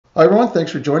Hi everyone,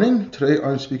 thanks for joining. Today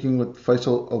I'm speaking with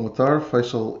Faisal al Mutar.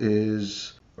 Faisal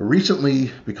is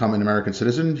recently become an American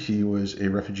citizen. He was a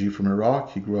refugee from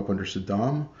Iraq. He grew up under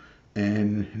Saddam,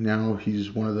 and now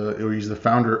he's the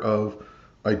founder of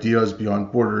Ideas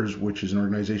Beyond Borders, which is an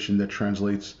organization that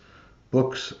translates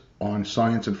books on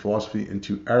science and philosophy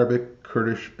into Arabic,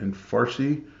 Kurdish, and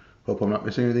Farsi. Hope I'm not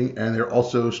missing anything. And they're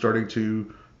also starting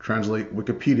to translate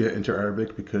Wikipedia into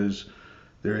Arabic because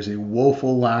there is a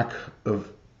woeful lack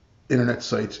of internet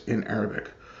sites in Arabic.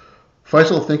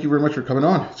 Faisal, thank you very much for coming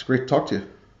on. It's great to talk to you.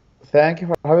 Thank you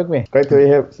for having me. Great to be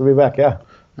here, to be back. Yeah.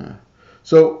 I'm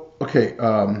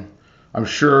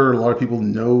sure a lot of people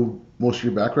know most of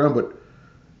your background, but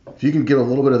if you can give a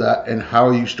little bit of that and how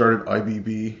you started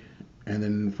IBB, and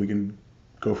then if we can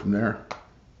go from there.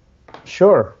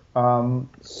 Sure.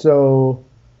 So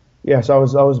I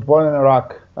was born in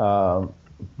Iraq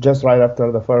just right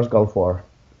after the first Gulf War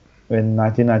in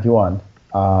 1991.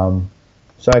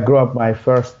 So I grew up my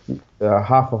first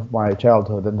half of my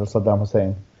childhood under Saddam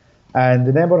Hussein. And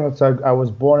the neighborhood, so I was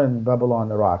born in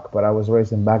Babylon, Iraq, but I was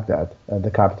raised in Baghdad,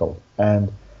 the capital.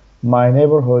 And my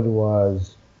neighborhood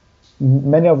was,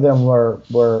 many of them were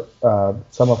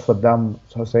some of Saddam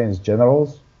Hussein's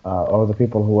generals or the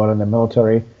people who were in the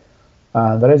military.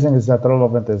 The reason is that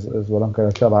relevant is what I'm going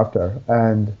to tell after.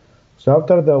 And so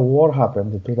after the war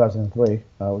happened in 2003,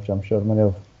 which I'm sure many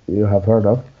of you have heard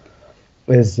of,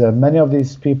 is many of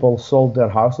these people sold their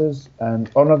houses and,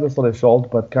 or not necessarily sold,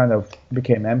 but kind of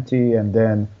became empty, and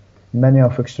then many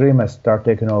of extremists start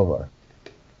taking over.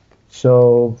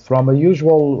 So from a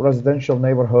usual residential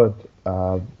neighborhood,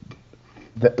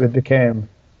 it became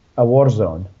a war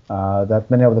zone. That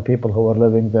many of the people who were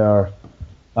living there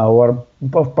were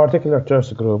of particular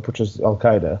terrorist group, which is Al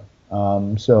Qaeda.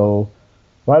 So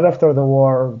right after the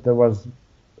war, there was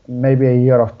maybe a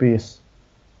year of peace,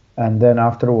 and then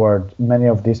afterward, many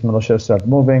of these militias start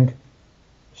moving.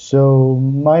 So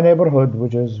my neighborhood,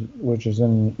 which is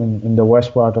in the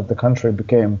west part of the country,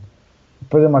 became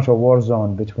pretty much a war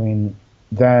zone between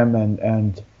them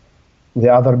and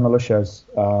the other militias,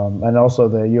 and also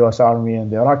the U.S. Army and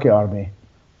the Iraqi Army,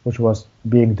 which was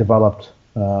being developed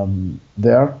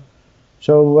there.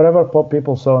 So whatever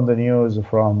people saw in the news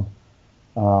from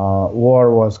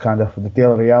war was kind of the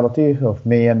daily reality of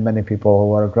me and many people who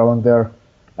were growing there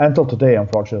until today,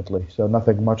 unfortunately. So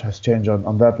nothing much has changed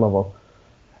on that level.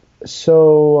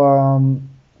 So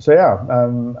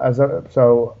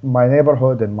so my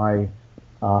neighborhood and my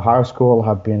high school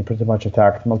have been pretty much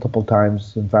attacked multiple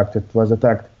times. In fact, it was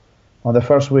attacked on the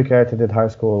first week I attended high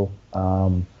school.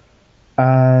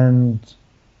 And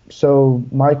so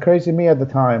my crazy me at the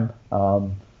time,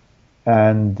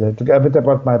 and to get a bit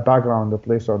about my background, at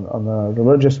least on a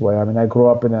religious way. I mean, I grew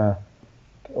up in a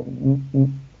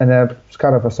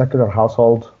kind of a secular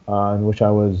household in which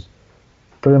I was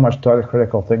pretty much taught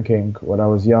critical thinking. When I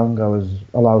was young, I was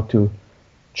allowed to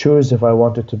choose if I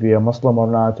wanted to be a Muslim or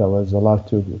not. I was allowed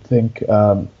to think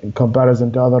in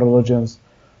comparison to other religions.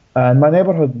 And my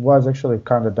neighborhood was actually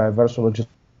kind of diverse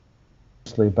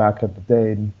religiously back at the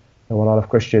day. And there were a lot of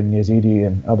Christian, Yazidi,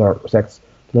 and other sects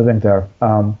living there.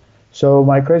 So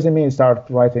my crazy me started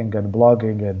writing and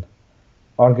blogging and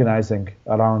organizing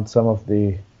around some of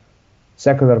the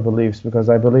secular beliefs, because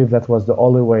I believe that was the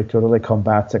only way to really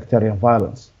combat sectarian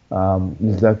violence.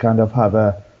 Is that kind of have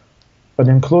an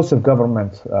inclusive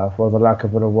government, for the lack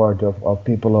of a better word, of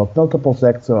people of multiple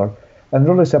sects, and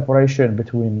really separation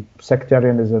between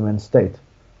sectarianism and state.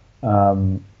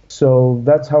 So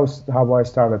that's how I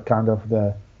started kind of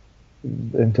the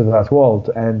into that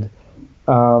world. And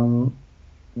um,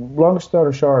 long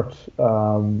story short,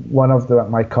 one of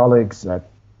my colleagues at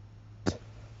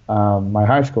my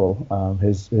high school,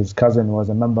 his cousin was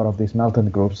a member of these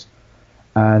militant groups,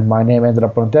 and my name ended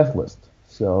up on a death list.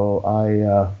 So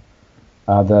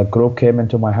the group came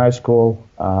into my high school,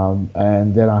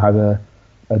 and then I had a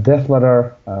death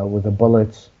letter with a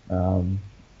bullet,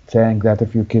 saying that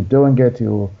if you keep doing it,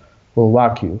 you will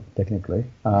whack you, technically.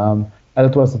 And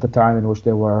it was at the time in which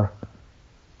they were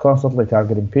constantly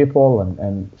targeting people,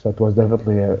 and so it was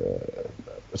definitely a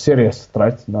serious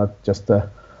threat, not just a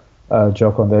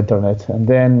joke on the internet. And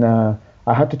then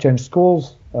I had to change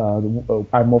schools.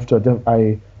 I moved to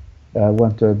I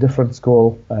went to a different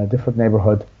school, a different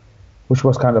neighborhood, which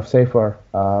was kind of safer.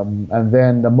 And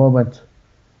then the moment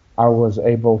I was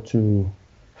able to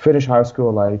finish high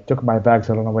school, I took my bags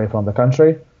and ran away from the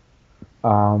country.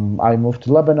 I moved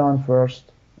to Lebanon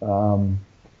first, um,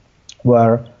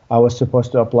 where I was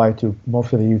supposed to apply to move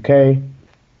to the UK.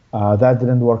 That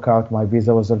didn't work out. My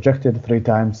visa was rejected three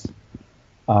times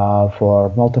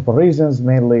for multiple reasons.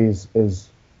 Mainly is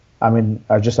I mean,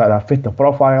 I fit the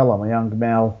profile. I'm a young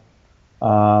male,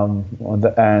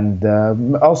 and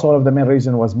also one of the main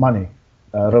reason was money.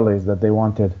 Really, is that they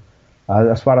wanted,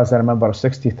 as far as I remember,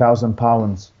 60,000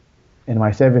 pounds in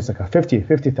my savings, like a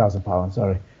 50,000 pounds,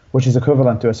 sorry, which is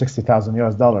equivalent to a 60,000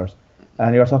 US dollars.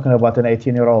 And you're talking about an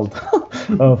 18-year-old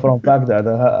from Baghdad.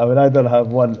 I mean, I don't have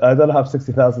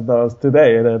 $60,000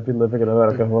 today, and I've been living in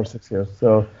America for 6 years.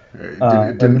 So,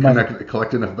 It didn't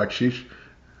collect enough bakshish.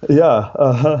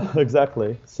 yeah,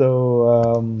 exactly.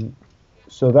 So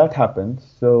that happened.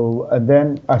 So and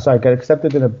then so I got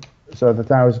accepted in a. So at the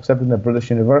time I was accepted in a British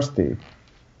university,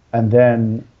 and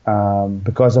then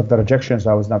because of the rejections,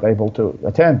 I was not able to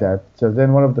attend that. So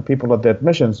then one of the people at the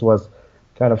admissions was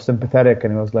kind of sympathetic,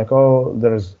 and he was like, "Oh,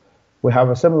 we have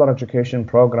a similar education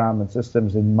program and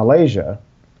systems in Malaysia,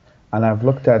 and I've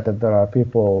looked at that there are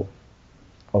people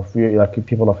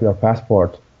people of your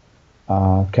passport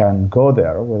can go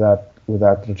there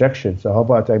without rejection. So how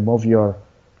about I move your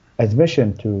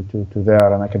admission to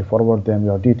there, and I can forward them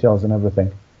your details and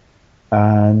everything."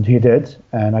 And he did,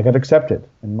 and I got accepted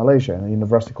in Malaysia in a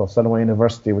university called Sunway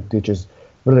University, which teaches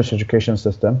British education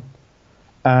system.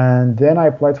 And then I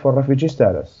applied for refugee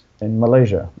status in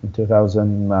Malaysia in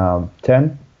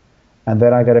 2010, and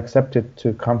then I got accepted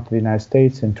to come to the United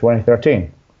States in 2013.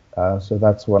 So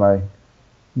that's when I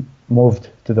moved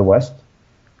to the West.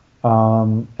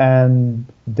 And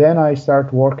then I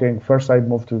started working. First, I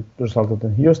moved to resulted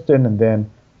in Houston, and then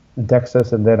in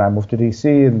Texas, and then I moved to DC,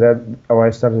 and then I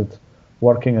started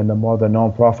working in the more the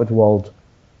non-profit world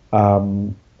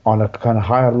on a kind of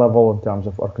higher level in terms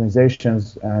of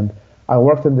organizations. And I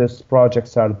worked in this project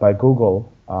started by Google,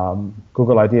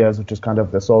 Google Ideas, which is kind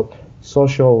of the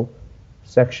social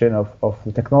section of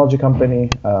the technology company,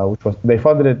 which was they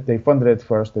funded it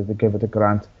first. They gave it a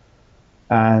grant.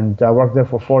 And I worked there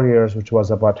for 4 years, which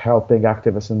was about helping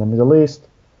activists in the Middle East.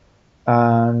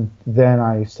 And then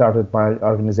I started my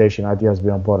organization, Ideas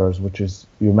Beyond Borders, which is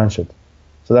you mentioned.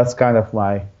 So that's kind of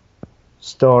my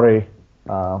story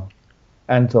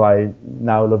until I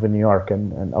now live in New York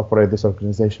and operate this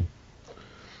organization.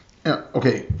 Yeah.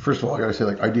 Okay. First of all, I gotta say,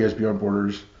 like, Ideas Beyond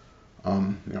Borders.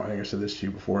 I think I said this to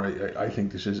you before. I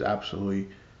think this is absolutely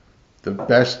the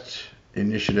best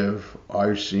initiative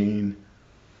I've seen.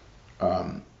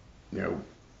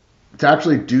 To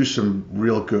actually do some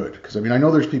real good. Because, I mean, I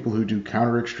know there's people who do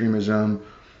counter extremism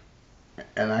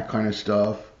and that kind of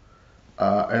stuff.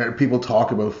 And people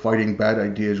talk about fighting bad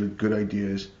ideas with good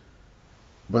ideas.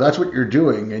 But that's what you're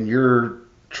doing. And you're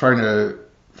trying to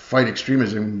fight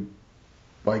extremism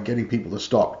by getting people to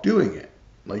stop doing it.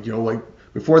 Like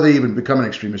before they even become an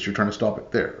extremist, you're trying to stop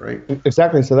it there, right?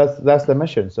 Exactly. So that's the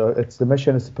mission. So the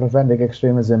mission is preventing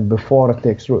extremism before it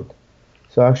takes root.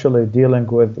 So actually dealing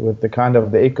with the kind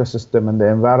of the ecosystem and the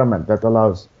environment that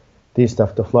allows these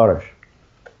stuff to flourish.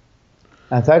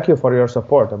 And thank you for your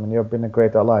support. I mean, you've been a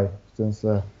great ally since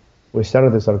we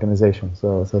started this organization.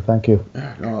 So thank you.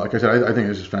 Yeah, no, like I said, I think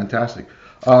this is fantastic.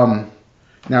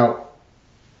 Now,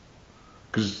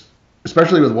 because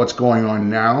especially with what's going on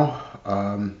now,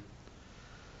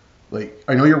 like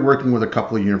I know you're working with a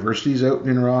couple of universities out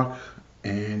in Iraq,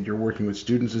 and you're working with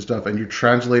students and stuff, and you're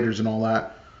translators and all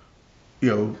that.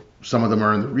 Some of them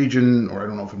are in the region, or I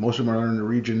don't know if most of them are in the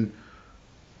region.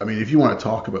 I mean, if you want to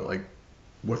talk about like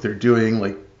what they're doing,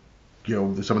 like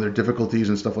some of their difficulties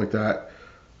and stuff like that,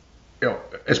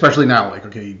 especially now, like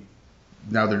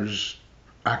now there's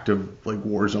active like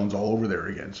war zones all over there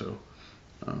again. So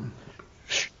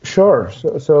sure.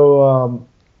 So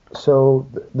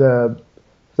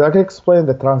I can explain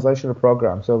the translational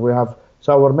program.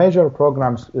 So our major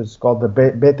program is called the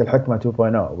Beit al-Hikmah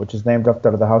 2.0, which is named after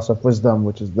the House of Wisdom,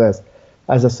 which is this,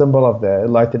 as a symbol of the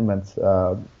Enlightenment,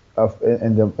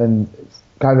 in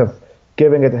kind of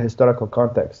giving it a historical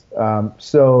context.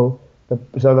 So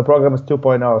the program is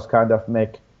 2.0 is kind of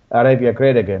make Arabia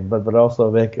great again, but also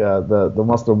make the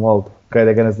Muslim world great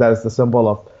again. That is the symbol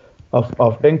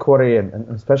of inquiry and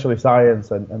especially science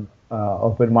and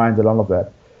open mind and all of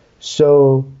that.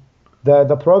 So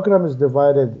the program is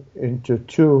divided into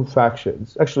two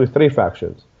factions, actually three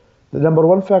factions. The number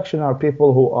one faction are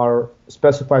people who are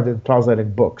specified in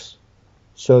translating books.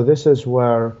 So this is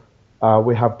where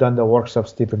we have done the works of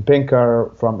Steven Pinker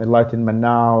from Enlightenment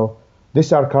Now.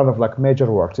 These are kind of like major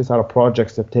works. These are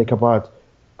projects that take about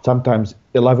sometimes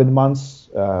 11 months,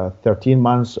 13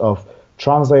 months of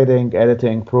translating,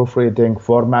 editing, proofreading,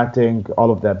 formatting, all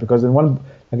of that. Because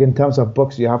in terms of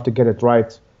books, you have to get it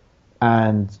right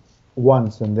and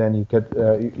once, and then you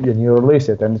release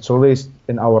it, and it's released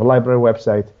in our library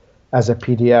website as a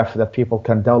PDF that people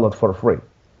can download for free.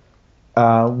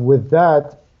 With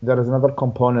that, there is another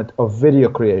component of video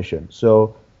creation.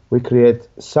 So we create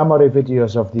summary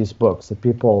videos of these books. The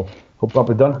people who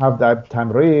probably don't have that time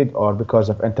to read, or because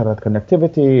of internet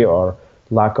connectivity or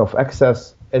lack of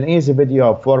access, an easy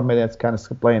video of 4 minutes can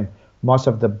explain most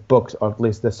of the books, or at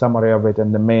least the summary of it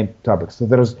and the main topics. So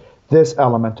there's this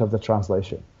element of the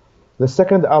translation. The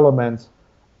second element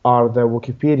are the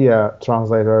Wikipedia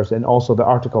translators and also the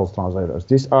articles translators.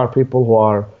 These are people who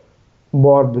are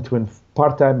more between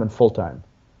part-time and full-time.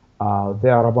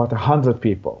 There are about 100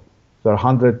 people. There are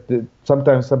 100.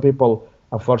 Sometimes some people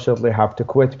unfortunately have to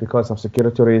quit because of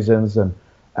security reasons and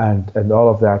all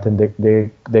of that, and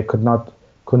they could not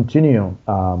continue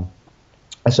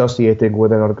associating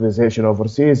with an organization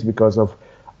overseas because of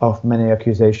many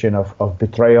accusations of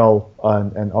betrayal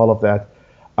and all of that.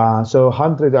 So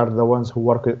 100 are the ones who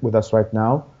work with us right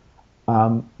now.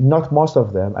 Not most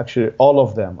of them, actually all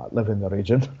of them live in the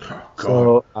region.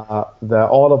 So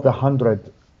all of the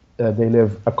 100, they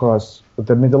live across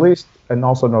the Middle East and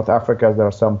also North Africa. There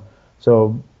are some,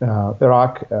 so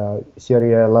Iraq,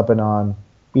 Syria, Lebanon,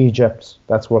 Egypt.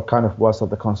 That's where kind of was of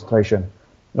the concentration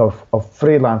of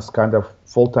freelance kind of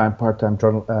full-time, part-time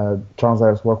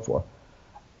translators work for.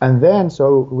 And then,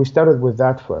 so we started with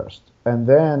that first, and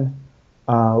then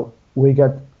we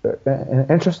got an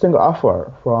interesting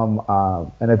offer from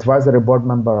an advisory board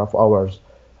member of ours.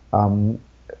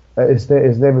 His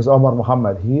name is Omar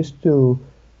Muhammad. He used to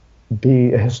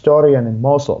be a historian in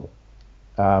Mosul.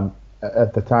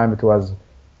 At the time, it was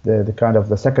the kind of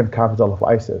the second capital of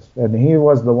ISIS, and he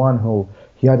was the one who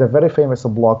he had a very famous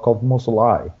blog called Mosul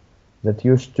Eye that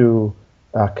used to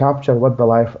capture what the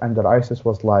life under ISIS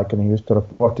was like, and he used to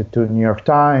report it to New York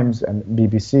Times and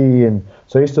BBC, and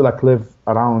so he used to like live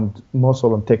around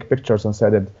Mosul and take pictures and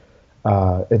send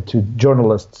it to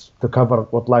journalists to cover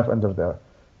what life under there.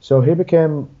 So he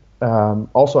became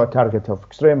also a target of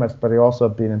extremists, but he also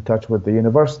been in touch with the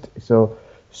university.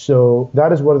 So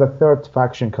that is where the third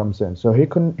faction comes in. So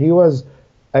he was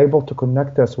able to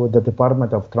connect us with the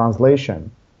Department of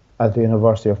Translation at the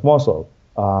University of Mosul.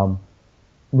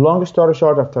 Long story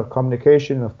short, after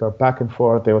communication, after back and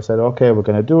forth, they said, okay, we're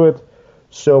going to do it.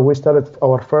 So we started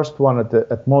our first one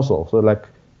at Mosul. So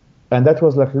and that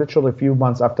was like literally a few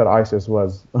months after ISIS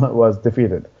was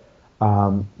defeated.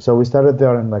 So we started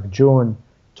there in like June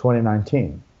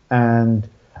 2019. And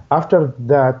after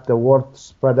that, the word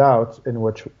spread out in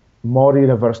which more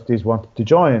universities wanted to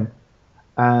join.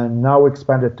 And now we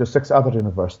expanded to 6 other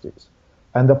universities.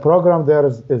 And the program there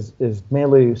is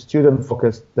mainly student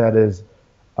focused. That is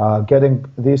getting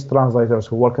these translators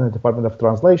who work in the Department of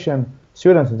Translation,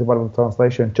 students in the Department of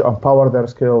Translation, to empower their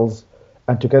skills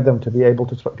and to get them to be able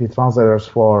to be translators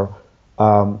for,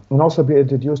 and also be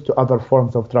introduced to other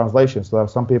forms of translation. So there are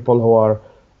some people who are,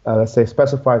 let's say,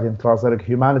 specified in translating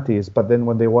humanities, but then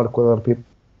when they work with other people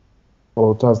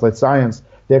who translate science,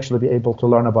 they actually be able to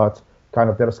learn about kind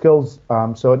of their skills.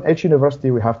 So in each university,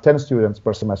 we have 10 students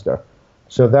per semester.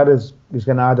 So that is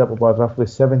going to add up about roughly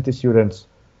 70 students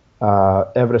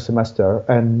every semester,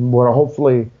 and we're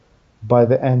hopefully by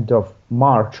the end of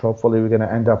March, hopefully we're going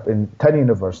to end up in 10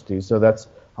 universities. So that's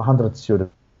 100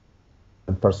 students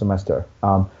per semester.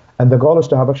 And the goal is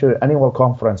to have actually an annual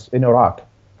conference in Iraq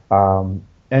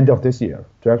end of this year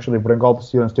to actually bring all the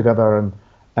students together.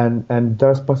 And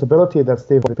there's possibility that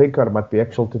Steve Pinker might be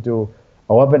able to do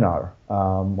a webinar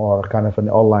or kind of an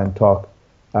online talk.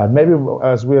 Maybe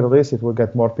as we release it, we'll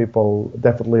get more people.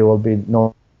 Definitely will be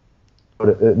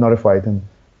notified. And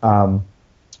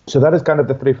so that is kind of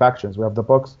the 3 factions. We have the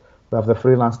books, we have the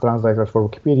freelance translators for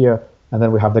Wikipedia, and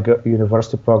then we have the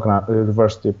university program.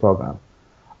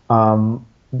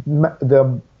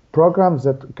 The programs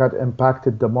that got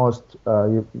impacted the most,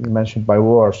 you mentioned by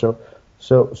war. So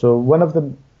one of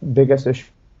the biggest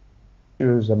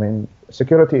issues, I mean,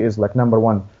 security is like number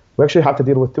one. We actually have to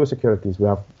deal with 2 securities. We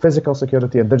have physical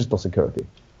security and digital security,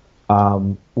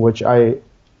 which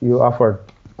you offered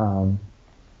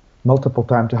multiple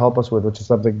times to help us with, which is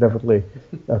something definitely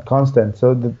constant.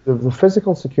 So the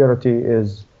physical security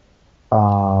is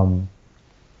a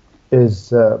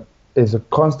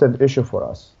constant issue for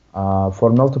us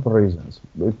for multiple reasons.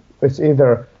 It's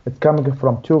coming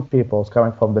from 2 people. It's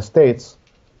coming from the states,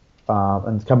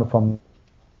 and it's coming from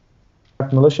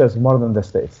militia is more than the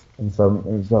states in some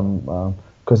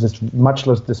because it's much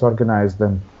less disorganized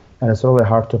and it's really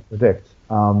hard to predict.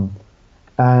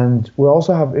 And we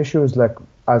also have issues like,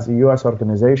 as a U.S.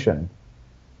 organization,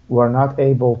 we're not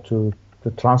able to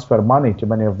transfer money to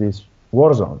many of these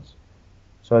war zones.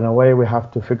 So in a way, we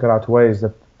have to figure out ways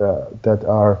that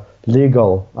are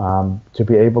legal to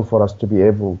be able for us to be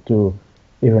able to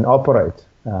even operate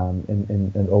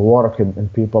or work in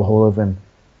people who live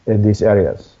in these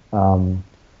areas.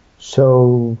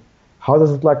 So how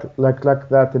does it like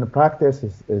that in practice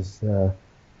is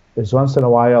once in a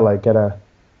while I got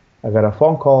a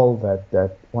phone call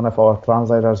that one of our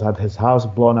translators had his house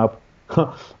blown up,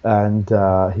 and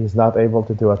he's not able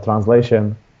to do a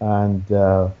translation, and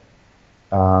or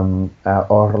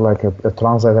like a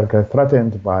translator get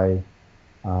threatened by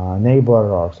a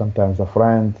neighbor or sometimes a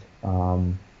friend,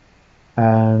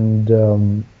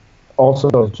 and also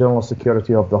the general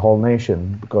security of the whole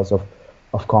nation because of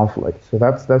conflict. So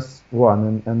that's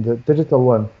one, and the digital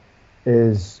one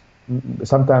is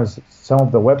sometimes some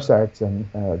of the websites and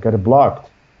get blocked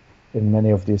in many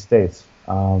of these states.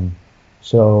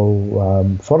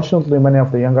 Fortunately, many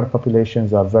of the younger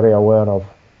populations are very aware of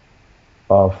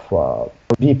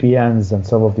VPNs and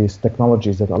some of these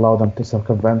technologies that allow them to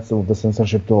circumvent some of the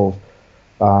censorship tools.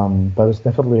 But it's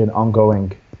definitely an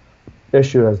ongoing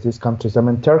issue as these countries. I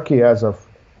mean, Turkey, as of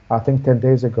I think 10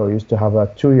 days ago, used to have a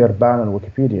 2-year ban on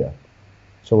Wikipedia.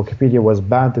 So Wikipedia was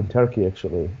banned in Turkey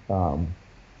actually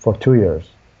for 2 years,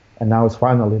 and now it's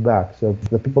finally back. So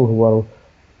the people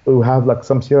who have like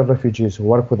some Syrian refugees who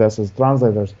work with us as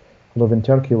translators who live in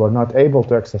Turkey were not able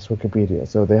to access Wikipedia,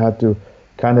 so they had to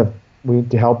we had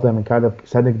to help them and kind of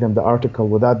sending them the article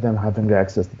without them having the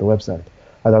access to the website.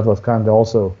 And that was kind of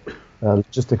also a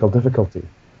logistical difficulty.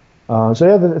 So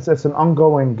yeah, it's an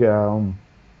ongoing.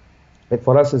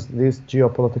 For us, is these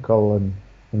geopolitical and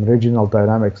regional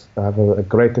dynamics have a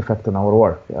great effect on our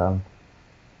work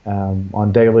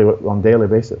on daily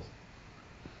basis.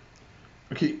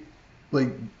 Okay, like,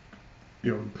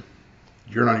 you're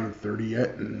not even 30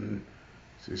 yet, and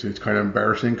it's kind of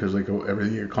embarrassing because like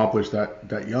everything you accomplished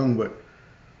that young, but.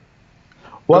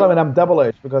 Well, I mean, I'm double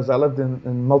aged because I lived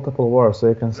in multiple wars, so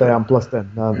you can say I'm plus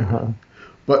 10.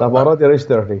 But I've already reached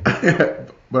 30.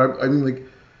 But I mean, like,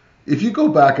 if you go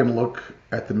back and look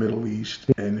at the Middle East,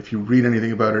 and if you read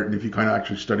anything about it, and if you kind of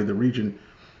actually study the region,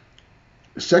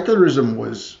 secularism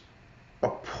was a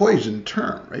poison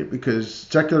term, right? Because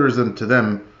secularism to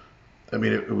them, I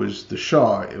mean, it was the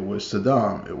Shah, it was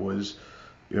Saddam, it was,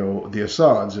 the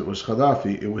Assads, it was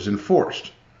Gaddafi, it was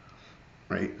enforced,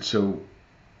 right? So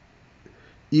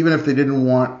even if they didn't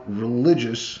want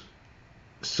religious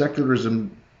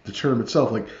secularism, the term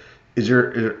itself, like, is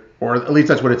there, or at least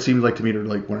that's what it seems like to me,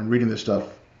 like when I'm reading this stuff.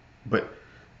 But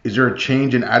is there a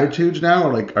change in attitudes now,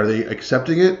 or like, are they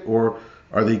accepting it, or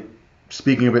are they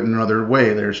speaking of it in another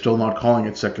way? They're still not calling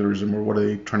it secularism, or what are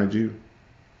they trying to do?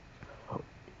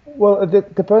 Well,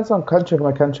 it depends on country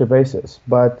by country basis,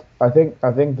 but I think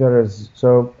there is.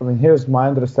 So I mean, here's my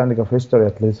understanding of history,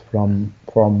 at least from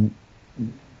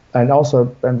and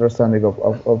also understanding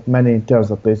of many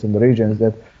terms, at least in the region, is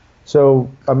that, so,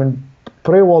 I mean,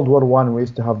 pre-World War One, we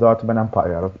used to have the Ottoman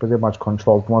Empire. It pretty much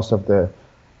controlled most of the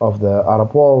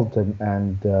Arab world,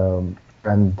 and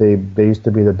they used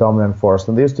to be the dominant force,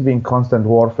 and they used to be in constant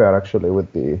warfare actually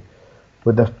with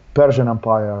the Persian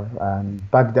Empire,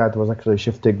 and Baghdad was actually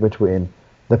shifting between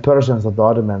the Persians and the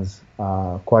Ottomans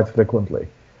quite frequently.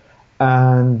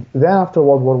 And then after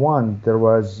World War One, there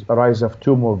was a rise of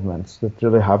two movements that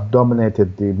really have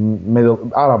dominated the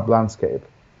Middle Arab landscape.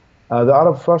 The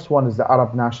Arab first one is the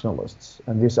Arab nationalists,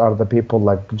 and these are the people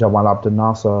like Jamal Abdel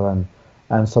Nasser and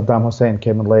Saddam Hussein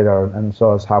came in later, and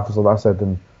so is Hafiz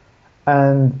al-Assad,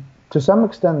 and to some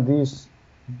extent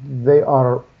they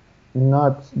are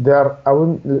not there. I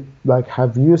wouldn't like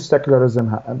have used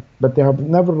secularism, but they have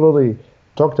never really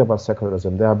talked about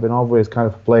secularism. They have been always kind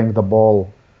of playing the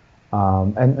ball.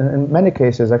 And in many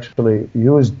cases actually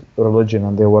used religion,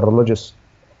 and they were religious.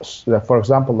 For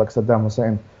example, like Saddam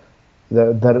Hussein,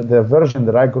 the version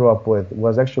that I grew up with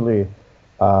was actually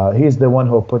he's the one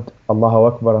who put Allahu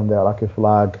Akbar on the Iraqi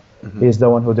flag. Mm-hmm. He's the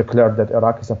one who declared that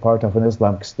Iraq is a part of an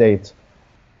Islamic state,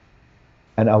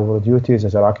 and our duties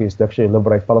as Iraqis to actually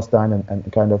liberate Palestine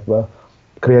and kind of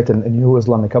create a new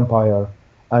Islamic empire.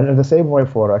 And in the same way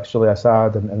for actually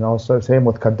Assad, and also same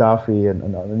with Gaddafi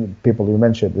and people you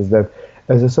mentioned, is that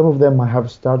as some of them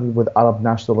have started with Arab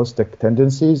nationalistic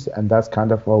tendencies, and that's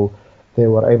kind of how they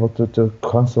were able to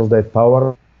consolidate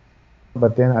power.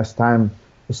 But then as time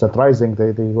started rising,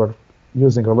 they were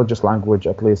using religious language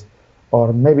at least,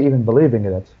 or maybe even believing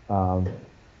in it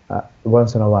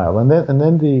once in a while. And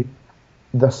then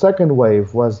the second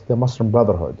wave was the Muslim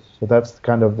Brotherhood. So that's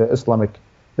kind of the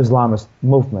Islamist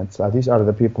movements. These are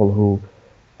the people who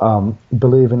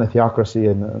believe in a theocracy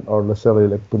or necessarily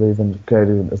like believe in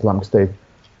creating an Islamic state.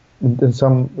 In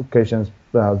some occasions,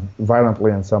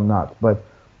 violently, and some not. But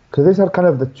so these are kind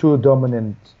of the two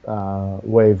dominant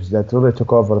waves that really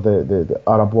took over the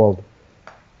Arab world.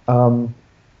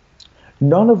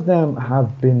 None of them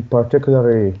have been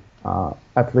particularly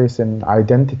at least in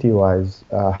identity-wise,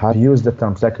 have used the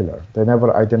term secular. They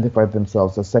never identified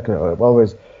themselves as secular. They've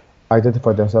always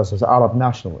identified themselves as Arab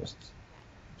nationalists.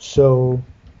 So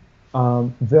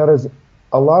there is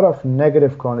a lot of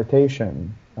negative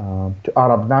connotation to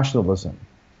Arab nationalism.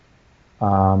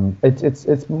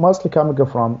 It's mostly coming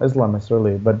from Islamists,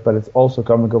 really, but it's also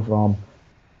coming from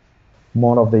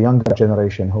more of the younger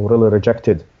generation who really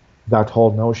rejected that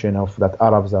whole notion of that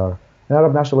Arabs are. And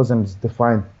Arab nationalism is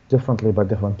defined differently by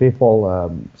different people.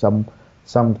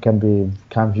 Some can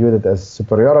view it as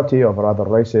superiority over other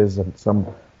races, and some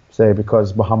say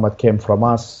because Muhammad came from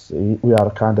us, we are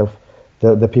kind of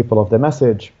the people of the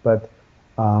message. But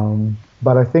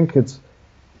I think it's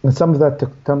some of that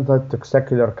took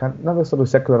secular, not necessarily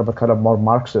secular, but kind of more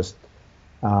Marxist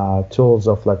tools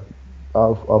of like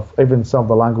of even some of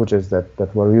the languages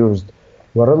that were used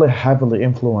were really heavily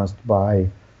influenced by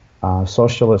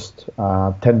socialist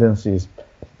tendencies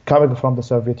coming from the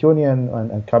Soviet Union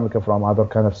and coming from other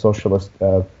kind of socialist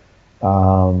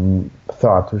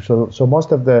thought. So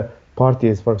most of the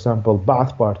parties, for example,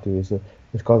 Ba'ath Party is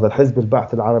called the Hizb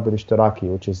al-Ba'ath al-Arabi al-Ishtiraki,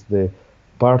 which is the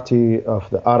party of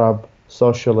the Arab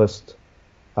Socialist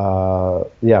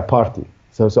party.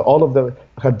 So all of the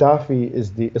Gaddafi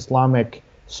is the Islamic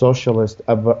Socialist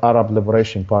Arab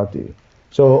Liberation Party.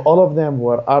 So all of them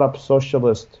were Arab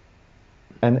socialist,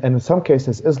 and in some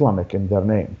cases Islamic in their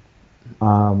name.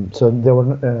 So they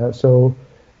were so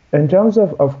in terms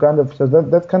of kind of so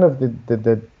that's kind of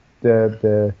the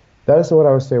that is what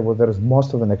I would say. Well, there is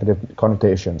most of the negative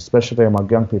connotation, especially among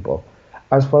young people.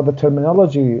 As for the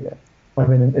terminology, I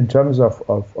mean, in terms of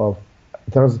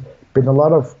there's been a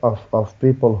lot of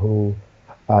people who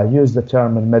use the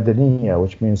term al-Madaniya,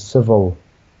 which means civil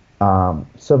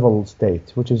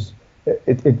state, which is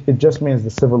it just means the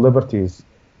civil liberties.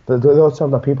 Those are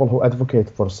the people who advocate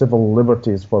for civil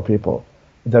liberties for people.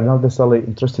 They're not necessarily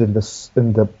interested in this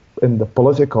in the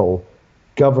political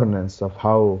governance of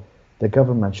how the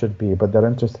government should be, but they're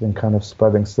interested in kind of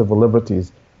spreading civil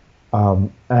liberties.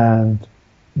 And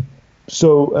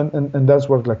that's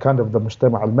where like kind of the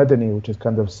Mujtama al-Madani, which is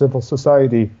kind of civil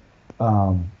society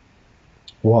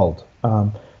world.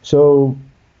 So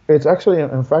it's actually,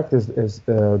 in fact,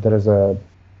 there is a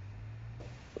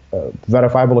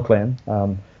verifiable claim.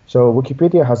 So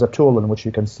Wikipedia has a tool in which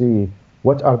you can see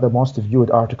what are the most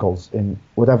viewed articles in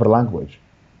whatever language.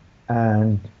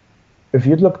 And if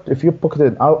you put it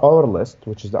in our list,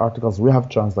 which is the articles we have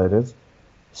translated,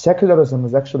 secularism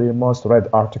is actually the most read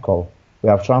article we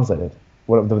have translated,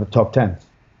 one of the top 10.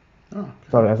 Oh, okay.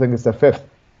 Sorry, I think it's the fifth,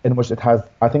 in which it has,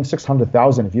 I think,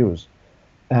 600,000 views.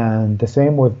 And the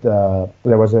same with, there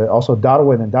was also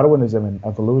Darwin, and Darwinism and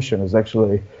evolution is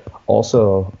actually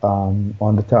also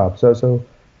on the top.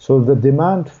 So the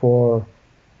demand for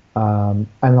an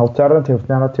alternative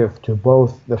narrative to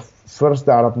both the first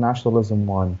the Arab nationalism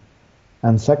one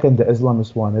and second the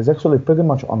Islamist one is actually pretty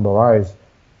much on the rise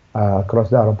across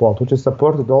the Arab world, which is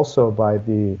supported also by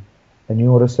a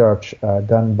new research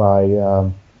done by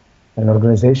an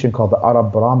organization called the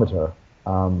Arab Barometer,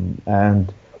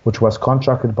 and which was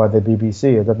contracted by the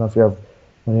BBC. I don't know if you have.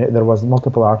 There was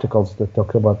multiple articles that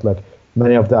talk about like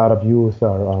many of the Arab youth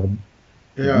are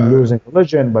losing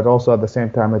religion, but also at the same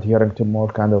time adhering to more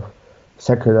kind of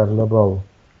secular liberal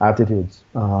attitudes.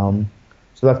 So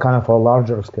that's kind of a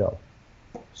larger scale.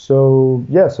 So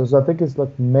so I think it's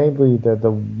like mainly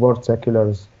the word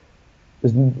secular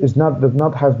does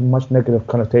not have much negative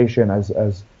connotation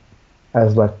as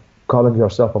like calling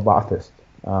yourself a Ba'athist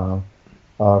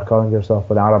or calling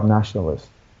yourself an Arab nationalist.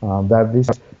 That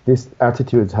these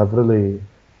attitudes have really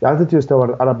the attitudes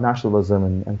toward Arab nationalism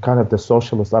and kind of the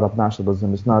socialist Arab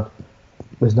nationalism is not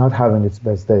having its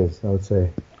best days, I would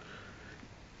say.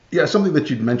 Yeah, something that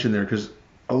you'd mentioned there, because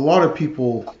a lot of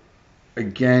people,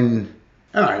 again,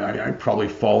 and I probably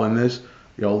fall in this,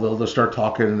 they'll start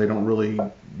talking and they don't really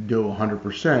do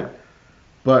 100%.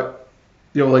 But,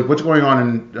 like what's going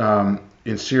on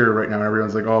in Syria right now,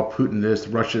 everyone's like, oh, Putin this,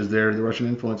 Russia's there, the Russian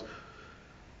influence.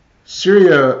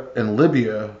 Syria and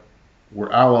Libya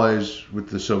were allies with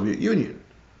the Soviet Union.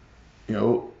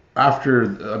 After,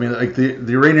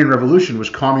 the Iranian Revolution was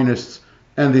communists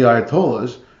and the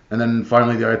Ayatollahs, and then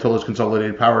finally the Ayatollahs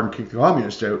consolidated power and kicked the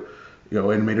communists out,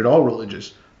 and made it all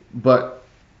religious. But,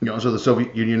 so the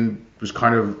Soviet Union was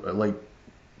kind of like,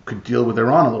 could deal with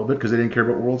Iran a little bit because they didn't care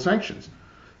about world sanctions.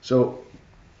 So,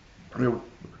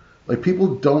 like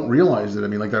people don't realize that,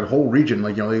 like that whole region,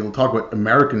 they'll talk about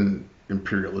American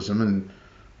imperialism and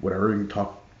whatever, you can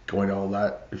talk going to all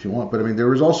that if you want, but there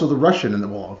was also the Russian and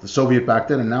the Soviet back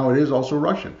then, and now it is also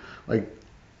Russian. Like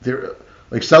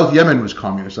South Yemen was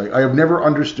communist. Like I have never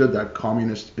understood that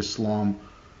communist Islam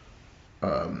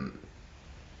um,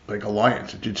 like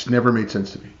alliance. It just never made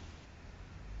sense to me.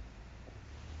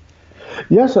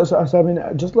 Yes, so I mean,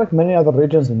 just like many other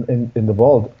regions in the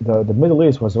world, the Middle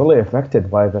East was really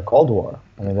affected by the Cold War.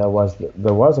 I mean, there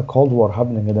was a Cold War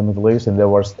happening in the Middle East, and there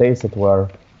were states that were,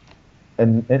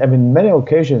 and I mean, many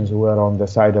occasions were on the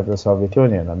side of the Soviet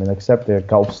Union. I mean, except the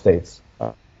Gulf states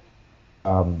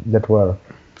that were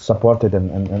supported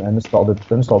and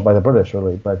installed by the British,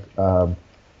 really. But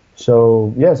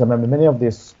so yes, I mean, many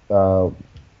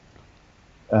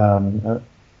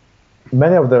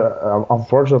of the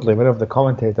unfortunately many of the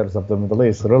commentators of the Middle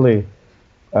East really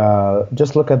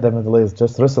just look at the Middle East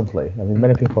just recently. I mean,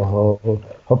 many people who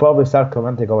probably start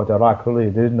commenting about Iraq really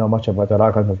didn't know much about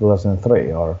Iraq until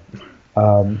 2003, or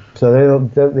so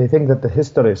they think that the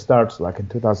history starts like in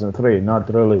 2003,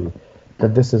 not really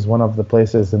that this is one of the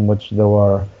places in which there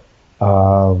were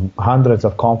hundreds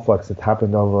of conflicts that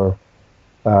happened over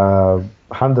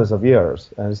hundreds of years,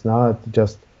 and it's not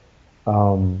just.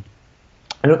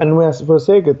 And we're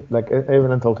saying it like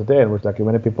even until today, in which like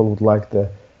many people would like the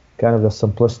kind of the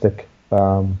simplistic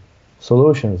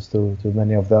solutions to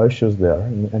many of the issues there,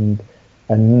 and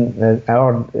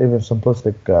or even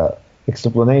simplistic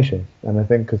explanation. And I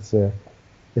think it's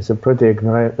a pretty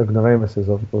ignorant of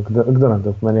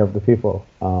many of the people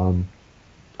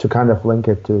to kind of link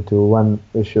it to one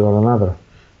issue or another.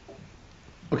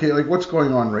 Okay, like what's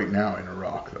going on right now in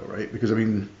Iraq, though, right? Because I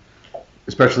mean,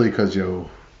 especially because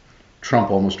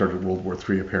Trump almost started World War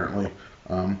III, apparently.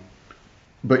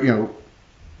 But, and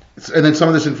then some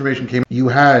of this information came. You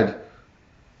had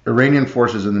Iranian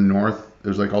forces in the north.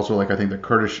 There's like also like I think the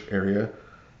Kurdish area.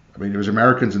 I mean, there was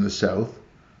Americans in the south.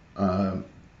 So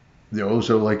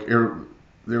like there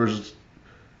was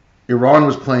Iran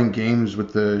was playing games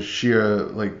with the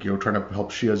Shia, like trying to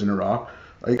help Shias in Iraq.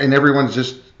 Like, and everyone's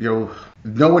just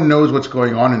no one knows what's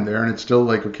going on in there, and it's still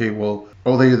like, okay, well,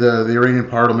 the Iranian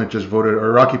parliament just voted, or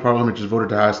Iraqi parliament just voted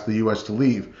to ask the U.S. to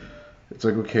leave. It's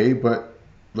like, okay, but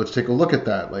let's take a look at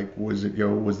that. Like, was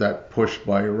that pushed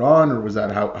by Iran, or was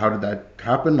that how did that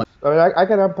happen? Like, I mean, I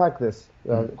can unpack this,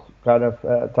 kind of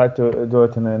try to do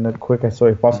it in the quickest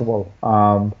way possible.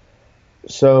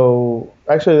 So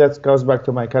actually, that goes back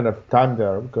to my kind of time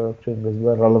there, because it was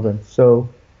very relevant. So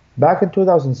back in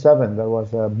 2007, there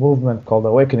was a movement called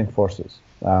Awakening Forces.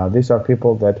 These are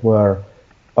people that were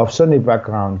of Sunni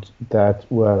background that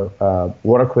were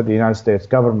work with the United States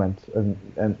government,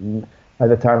 and at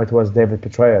the time it was David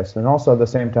Petraeus, and also at the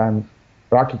same time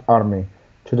Iraqi army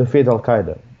to defeat Al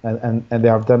Qaeda, and they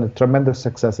have done a tremendous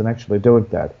success in actually doing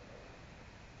that.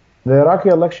 The Iraqi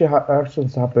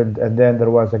elections happened, and then there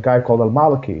was a guy called Al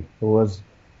Maliki, who was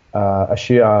a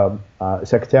Shia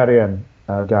sectarian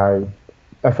guy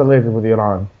affiliated with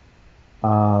Iran,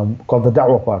 called the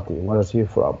Da'wah Party. Where is he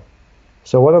from?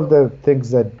 So one of the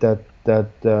things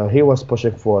that he was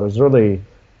pushing for is really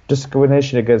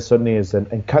discrimination against Sunnis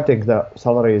and cutting the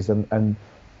salaries and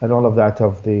all of that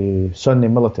of the Sunni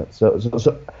militants, so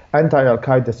anti-Al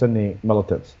Qaeda Sunni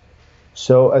militants.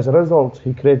 So as a result,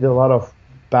 he created a lot of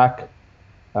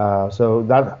so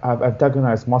that have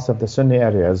antagonized most of the Sunni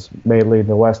areas, mainly in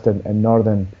the west and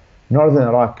northern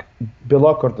Iraq,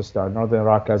 below Kurdistan, northern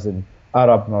Iraq as in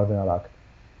Arab northern Iraq.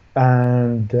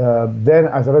 And then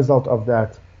as a result of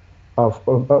that, I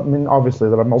mean, obviously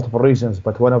there are multiple reasons,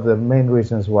 but one of the main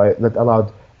reasons why that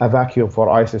allowed a vacuum for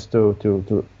ISIS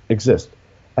to exist.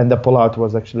 And the pullout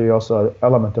was actually also an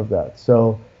element of that.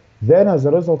 So then as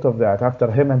a result of that,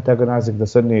 after him antagonizing the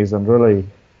Sunnis and really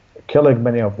killing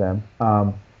many of them,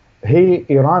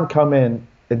 Iran come in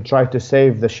and try to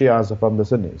save the Shias from the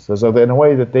Sunnis. So in a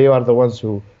way that they are the ones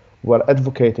who were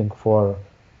advocating for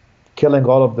killing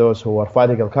all of those who were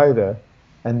fighting Al Qaeda,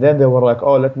 and then they were like,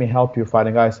 "Oh, let me help you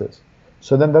fighting ISIS."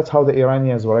 So then that's how the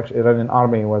Iranian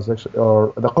army was actually,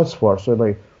 or the Quds Force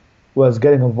really, was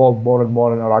getting involved more and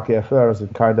more in Iraqi affairs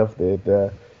and kind of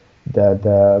the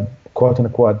quote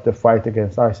unquote the fight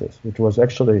against ISIS, which was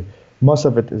actually most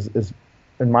of it is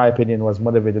in my opinion was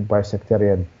motivated by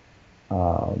sectarian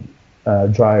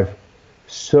drive.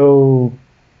 So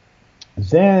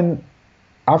then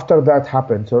after that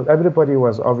happened, so everybody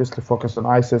was obviously focused on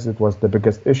ISIS. It was the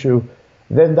biggest issue.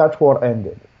 Then that war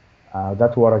ended.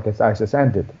 That war against ISIS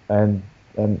ended, and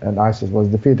ISIS was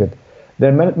defeated.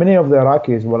 Then many of the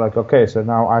Iraqis were like, okay, so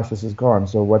now ISIS is gone.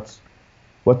 So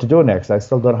what to do next? I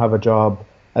still don't have a job.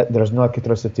 There's no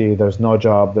electricity. There's no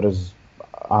job.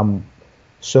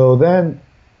 So then,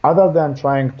 other than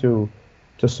trying to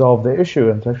solve the issue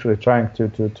and actually trying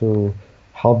to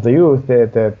help the youth,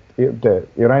 the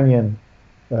Iranian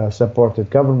supported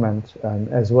government and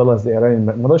as well as the Iranian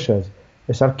militias,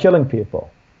 they start killing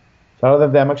people. rather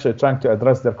than them actually trying to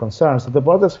address their concerns. So the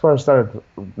protests first started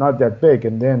not that big,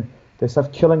 and then they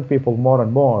start killing people more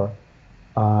and more,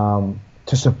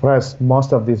 to suppress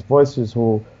most of these voices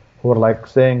who are like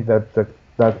saying that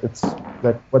it's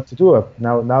like what to do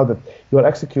now that you are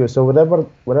executed. So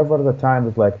whatever the time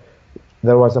that like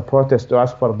there was a protest to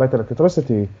ask for better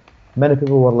electricity, many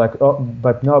people were like, oh,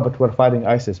 but no, but we're fighting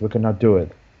ISIS, we cannot do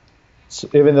it. So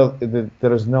even though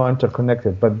there is no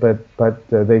interconnected, but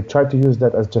they tried to use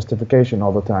that as justification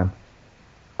all the time.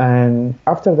 And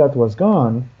after that was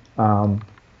gone,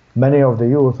 many of the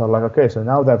youth are like, okay, so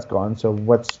now that's gone. So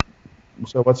what's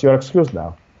your excuse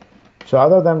now? So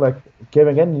other than like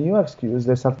giving any new excuse,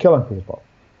 they start killing people.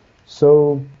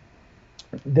 So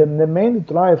the main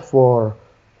drive for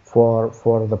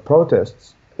the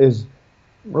protests is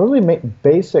really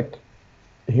basic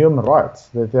human rights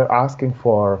that they're asking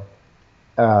for,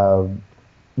 uh,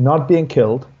 not being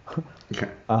killed, Okay.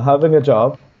 having a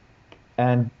job,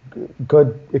 and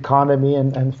good economy,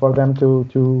 and for them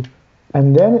to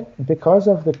and then because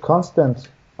of the constant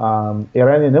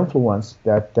Iranian influence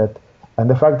that and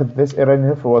the fact that this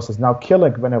Iranian influence is now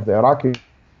killing many of the Iraqis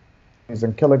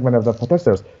and killing many of the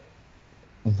protesters,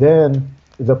 then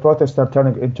the protests are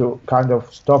turning into kind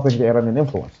of stopping the Iranian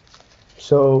influence.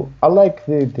 So unlike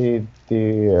the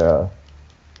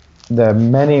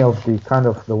many of the kind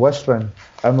of the Western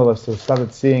analysts who started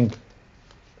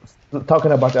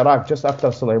talking about Iraq just after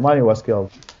Soleimani was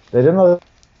killed, they didn't know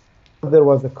there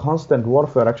was a constant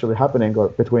warfare actually happening or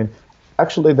between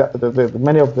actually the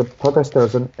many of the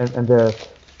protesters and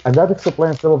that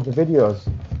explains some of the videos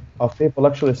of people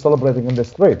actually celebrating in the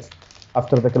streets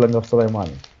after the killing of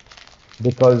Soleimani,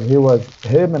 because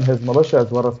him and his militias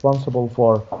were responsible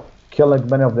for killing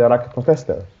many of the Iraqi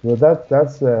protesters. So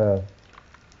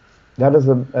that is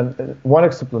one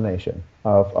explanation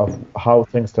of how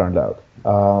things turned out.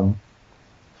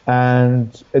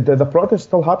 And the protest is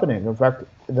still happening. In fact,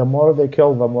 the more they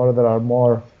kill, the more there are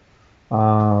more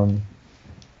um,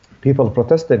 people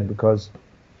protesting, because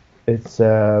it's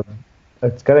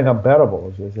getting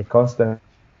unbearable. It's a constant.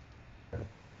 Yeah.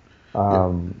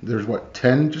 Um, There's what,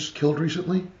 10 just killed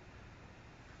recently?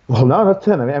 well, no, not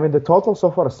 10. I mean, the total so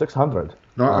far is 600.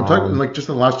 No, I'm talking like just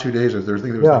in the last 2 days. I think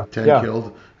there was Yeah, like 10 yeah.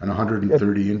 killed and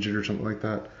 130 injured or something like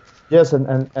that. Yes,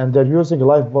 and they're using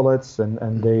live bullets,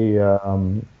 and they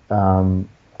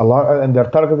a lot, and they're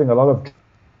targeting a lot of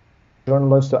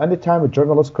journalists. So anytime a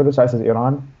journalist criticizes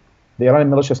Iran, the Iranian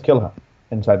militias kill him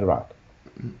inside Iraq.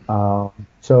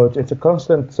 So it's a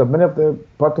constant. So many of the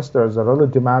protesters are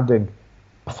really demanding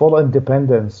full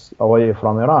independence away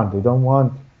from Iran. They don't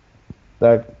want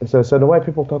like so the way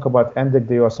people talk about ending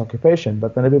the U.S. occupation,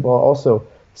 but many people are also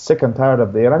sick and tired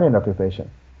of the Iranian occupation.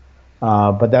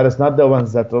 But that is not the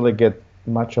ones that really get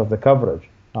much of the coverage.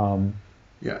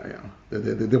 Yeah, yeah.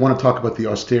 They want to talk about the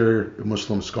austere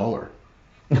Muslim scholar.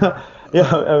 Yeah,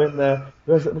 I mean,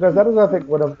 because that is, I think,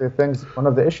 one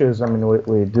of the issues. I mean,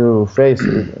 we do face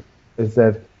is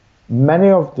that many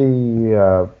of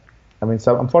the, I mean,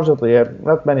 some unfortunately,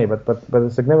 not many, but a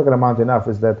significant amount enough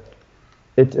is that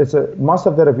most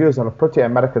of the reviews are pretty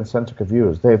American-centric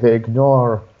reviews. They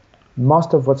ignore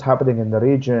most of what's happening in the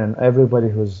region, everybody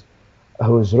who's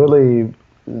really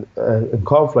in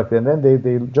conflict, and then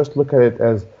they just look at it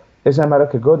as, is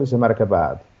America good, is America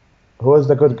bad? Who is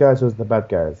the good guys, who's the bad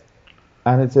guys?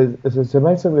 And it's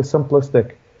amazingly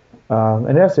simplistic.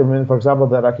 And yes, I mean, for example,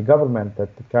 the Iraqi government that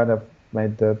kind of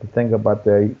made the thing about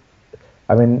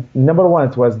I mean, number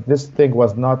one, this thing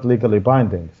was not legally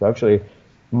binding. So actually,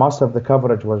 most of the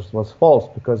coverage was false,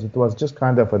 because it was just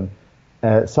kind of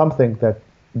something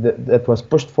that was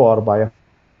pushed for by a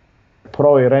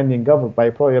pro-Iranian government, by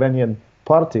a pro-Iranian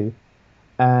party,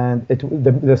 and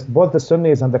both the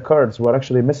Sunnis and the Kurds were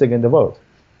actually missing in the vote.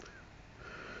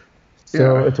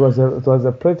 So Yeah, it was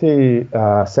a pretty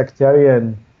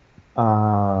sectarian,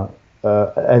 and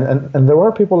there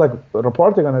were people like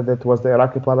reporting on it that it was the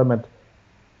Iraqi parliament,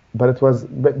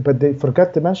 but they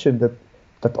forgot to mention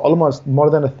that almost more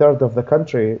than a third of the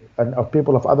country and of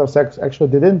people of other sects actually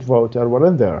didn't vote or were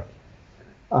in there.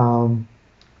 Um,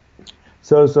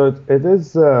 so it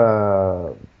is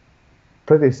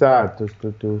pretty sad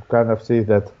to kind of see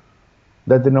that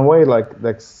in a way like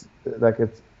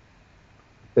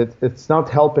it's not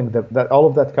helping that all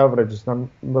of that coverage is not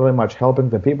really much helping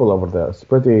the people over there. It's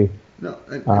pretty. no,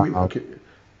 I mean, Uh, okay,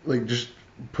 like just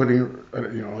putting,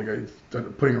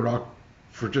 putting Iraq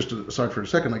for just aside for a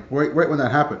second, like right when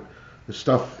that happened, the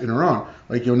stuff in Iran,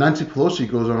 like Nancy Pelosi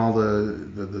goes on all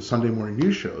the Sunday morning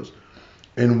news shows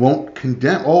and won't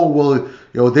condemn. Oh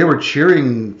well, they were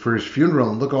cheering for his funeral,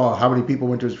 and look how many people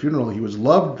went to his funeral. He was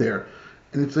loved there,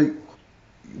 and it's like,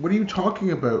 what are you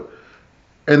talking about?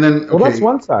 And then Well, that's okay,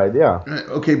 one side, yeah.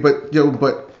 okay, but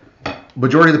but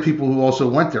majority of the people who also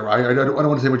went there, I don't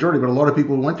want to say majority, but a lot of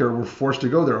people who went there were forced to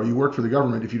go there. Or you work for the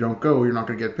government. If you don't go, you're not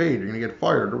going to get paid. You're going to get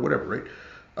fired or whatever, right?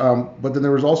 But then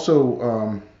there was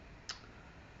also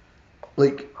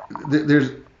like there's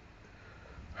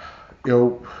you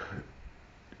know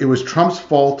it was Trump's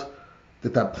fault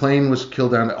that plane was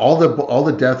killed down. All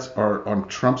the deaths are on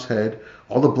Trump's head.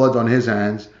 All the blood's on his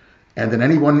hands. And then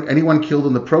anyone killed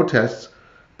in the protests,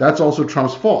 that's also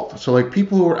Trump's fault. So like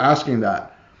people who are asking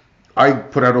that, I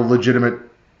put out a legitimate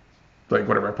like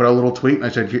whatever. I put out a little tweet and I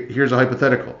said, here's a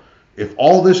hypothetical. If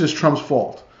all this is Trump's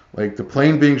fault, like the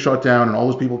plane being shot down and all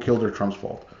those people killed are Trump's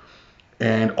fault,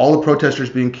 and all the protesters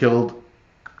being killed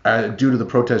due to the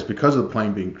protest because of the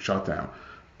plane being shot down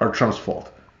are Trump's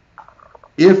fault.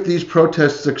 If these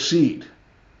protests succeed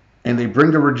and they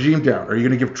bring the regime down, are you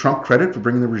going to give Trump credit for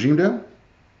bringing the regime down?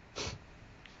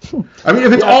 I mean,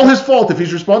 if it's all his fault, if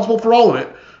he's responsible for all of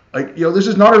it, like, this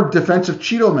is not a defensive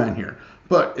Cheeto man here.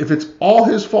 But if it's all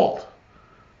his fault,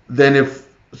 then if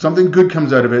something good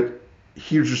comes out of it,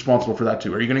 he's responsible for that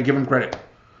too. Are you going to give him credit?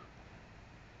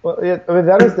 Well, yeah, I mean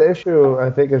that is the issue. I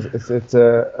think it's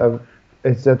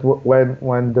that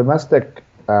when domestic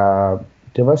and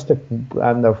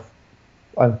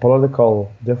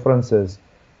political differences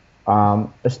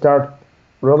start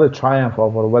really triumph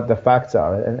over what the facts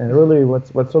are, and really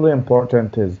what's really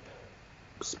important is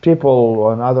people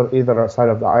on either side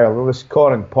of the aisle really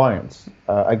scoring points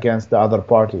against the other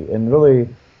party, and really,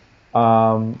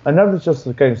 and not just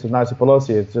the case of Nancy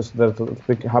Pelosi. It's just that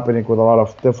it's happening with a lot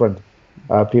of different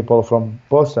people from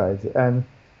both sides, and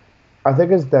I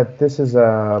think is that this is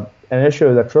an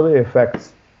issue that really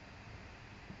affects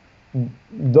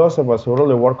those of us who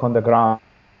really work on the ground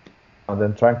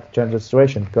and trying to change the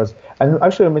situation. And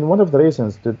actually, I mean, one of the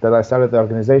reasons that I started the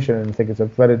organization, and I think it's a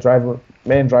very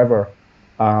main driver,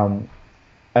 and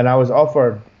I was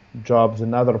offered jobs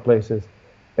in other places,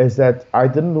 is that I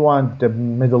didn't want the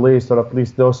Middle East, or at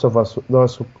least those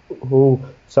who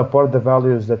support the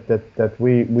values that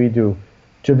we do,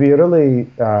 to be really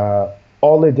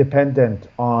only dependent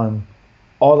on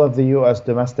all of the U.S.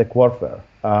 domestic warfare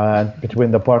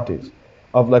between the parties.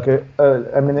 I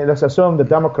mean, let's assume the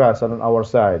Democrats are on our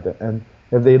side, and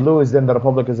if they lose, then the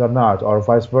Republicans are not, or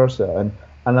vice versa.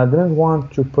 And I didn't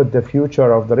want to put the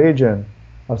future of the region,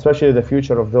 especially the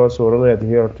future of those who really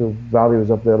adhere to values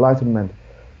of the Enlightenment,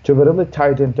 to be really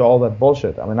tied into all that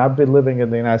bullshit. I mean, I've been living in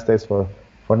the United States for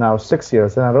now 6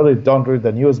 years, and I really don't read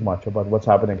the news much about what's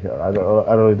happening here. I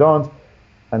really don't,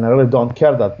 and I really don't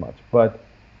care that much. But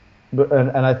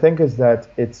I think is that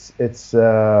it's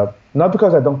not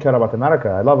because I don't care about America.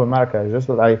 I love America. It's just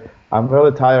that I'm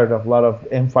really tired of a lot of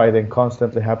infighting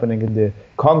constantly happening in the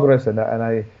Congress, and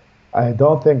I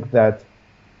don't think that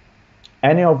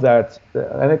any of that,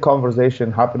 any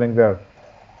conversation happening there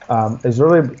is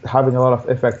really having a lot of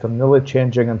effect on really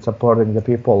changing and supporting the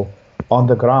people on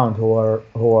the ground who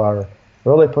are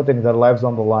really putting their lives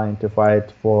on the line to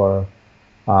fight for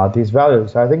these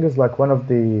values. I think it's like one of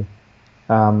the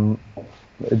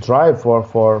drive for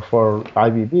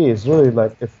IBB is really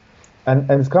like and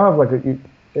it's kind of like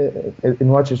in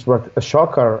what is a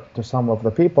shocker to some of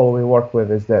the people we work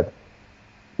with is that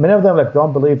many of them like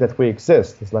don't believe that we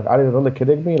exist. It's like, are you really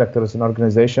kidding me? Like there is an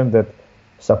organization that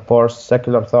supports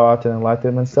secular thought and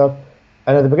enlightenment stuff.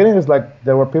 And at the beginning, it's like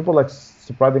there were people like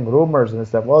spreading rumors and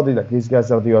stuff. Well, these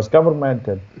guys are the U.S. government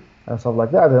and stuff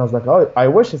like that. And I was like, oh, I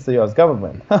wish it's the U.S.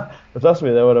 government. But trust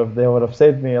me, they would have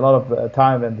saved me a lot of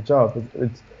time and the job.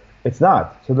 It's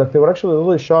not. So like they were actually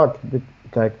really shocked,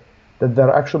 like that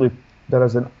there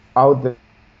is an out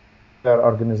there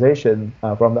organization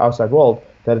from the outside world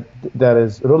that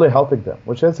is really helping them.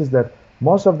 Which is that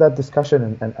most of that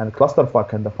discussion and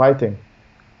clusterfuck and the fighting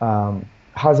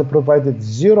has provided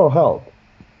zero help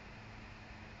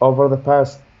over the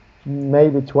past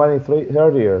maybe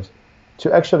 30 years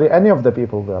to actually any of the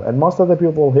people there. And most of the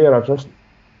people here are just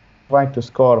trying to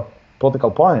score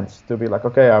political points to be like,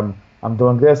 okay, I'm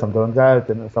doing this, I'm doing that,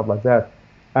 and stuff like that.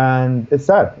 And it's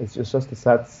sad. It's just a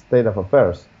sad state of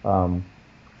affairs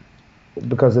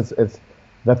because it's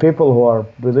the people who are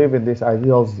believing these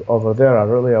ideals over there are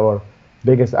really our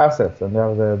biggest assets, and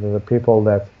they're the people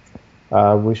that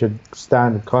we should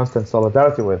stand in constant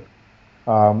solidarity with,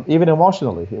 even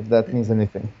emotionally, if that means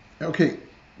anything. Okay,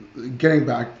 getting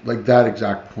back like that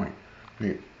exact point. I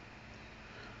mean,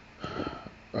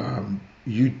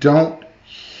 you don't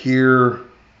hear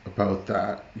about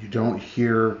that. You don't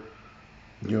hear,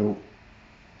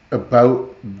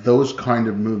 about those kind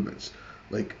of movements.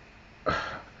 Like,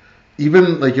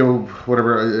 even like,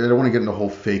 whatever. I don't want to get into the whole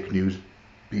fake news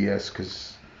BS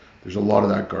because there's a lot of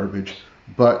that garbage.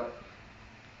 But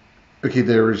okay,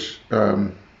 there's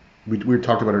we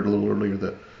talked about it a little earlier.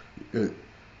 That uh,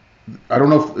 I don't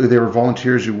know if they were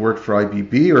volunteers who worked for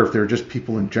IBB or if they're just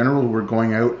people in general who were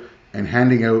going out and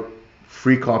handing out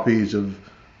free copies of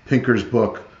Pinker's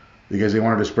book because they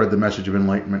wanted to spread the message of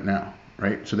enlightenment now,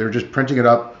 right? So they were just printing it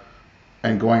up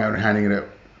and going out and handing it out.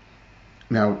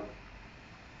 Now,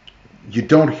 you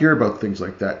don't hear about things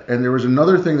like that. And there was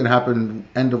another thing that happened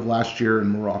end of last year in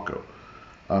Morocco,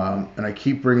 and I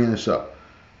keep bringing this up.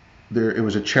 It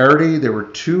was a charity. There were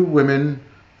two women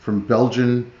from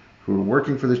Belgium who were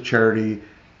working for this charity.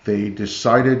 They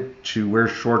decided to wear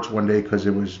shorts one day because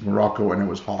it was Morocco and it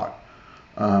was hot.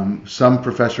 Some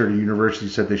professor at a university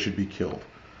said they should be killed.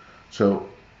 So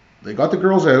they got the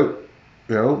girls out.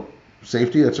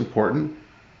 Safety, that's important.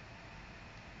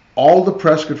 All the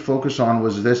press could focus on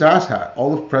was this asshat.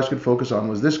 All the press could focus on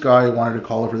was this guy wanted to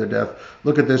call her for their death.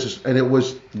 Look at this, and it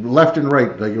was left and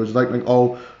right. Like it was like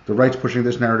oh, the right's pushing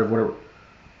this narrative, whatever.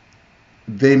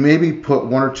 They maybe put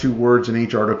one or two words in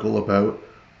each article about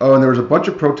and there was a bunch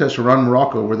of protests around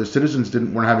Morocco where the citizens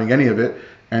weren't having any of it,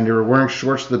 and they were wearing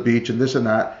shorts to the beach and this and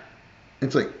that.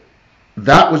 It's like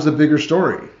that was the bigger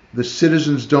story. The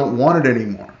citizens don't want it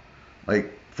anymore.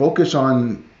 Like focus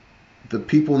on the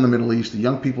people in the Middle East, the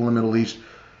young people in the Middle East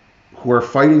who are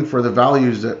fighting for the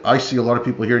values that I see a lot of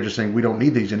people here just saying we don't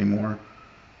need these anymore.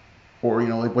 Or,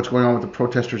 like what's going on with the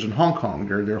protesters in Hong Kong.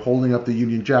 They're holding up the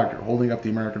Union Jack, they're holding up the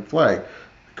American flag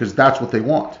because that's what they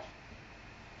want.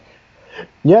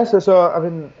 Yes, so I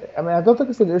mean, I don't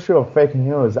think it's an issue of fake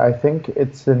news. I think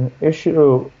it's an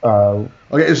issue.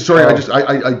 Okay, sorry,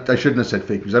 I shouldn't have said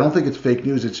fake news. I don't think it's fake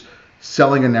news. It's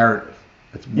selling a narrative.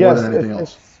 It's more than anything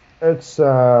else. It's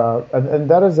and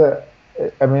that is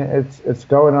it's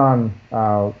going on.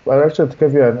 Well, actually, to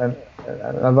give you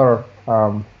another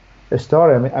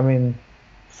story. I mean,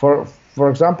 for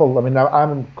example,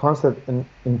 I'm in constant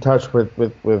in touch with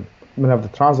many of the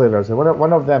translators. And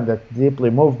one of them that deeply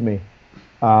moved me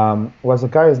was a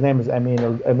guy. His name is Amin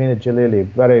al-Jalili,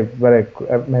 very very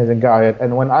amazing guy.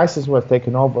 And when ISIS was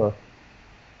taken over,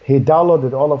 he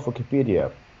downloaded all of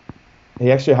Wikipedia.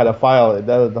 He actually had a file,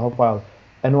 the whole file,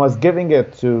 and was giving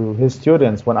it to his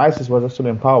students when ISIS was actually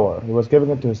in power. He was giving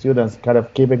it to his students, kind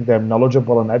of keeping them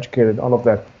knowledgeable and educated, all of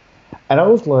that. And I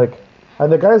was like,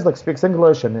 and the guys like speaks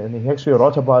English, and he actually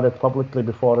wrote about it publicly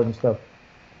before and stuff.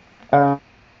 And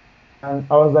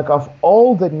I was like, of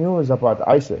all the news about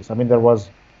ISIS, there was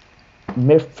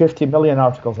 50 million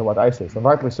articles about ISIS, and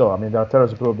rightly so. They're a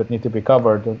terrorist group that need to be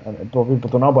covered and for people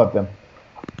to know about them.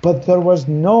 But there was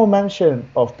no mention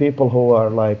of people who are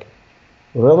like,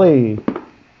 really,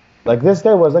 like this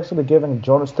guy was actually giving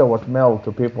John Stuart Mill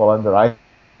to people under ISIS.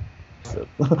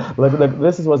 like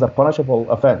this was a punishable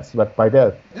offense, like by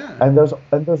death. Yeah. And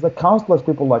there's like countless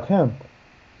people like him,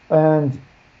 and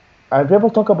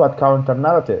people talk about counter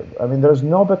narrative. There's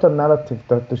no better narrative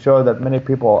to show that many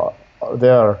people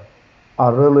there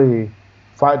are really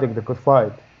fighting the good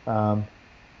fight.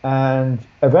 And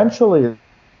eventually,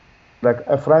 like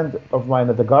a friend of mine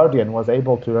at The Guardian was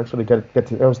able to actually get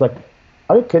it. I was like,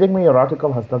 are you kidding me? Your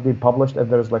article has not been published, and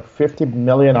there's like 50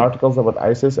 million articles about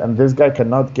ISIS, and this guy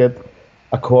cannot get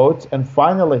a quote. And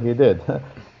finally, he did.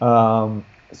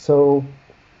 So,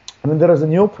 there is a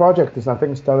new project, I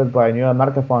think, started by New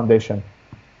America Foundation,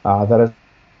 that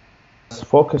is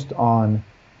focused on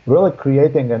really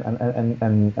creating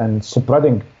and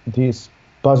spreading these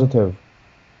positive,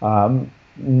 not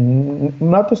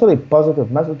necessarily positive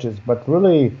messages, but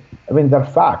really, they're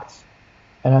facts.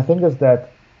 And I think is that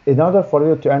in order for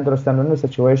you to understand any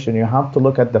situation, you have to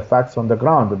look at the facts on the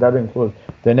ground. That includes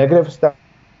the negative stuff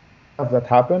that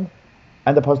happened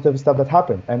and the positive stuff that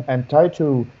happened, and try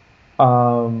to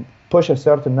push a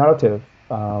certain narrative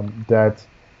that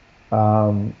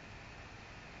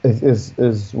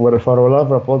is for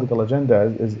whatever political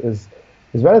agenda is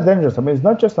very dangerous. It's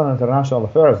not just on international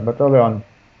affairs, but really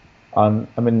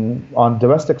on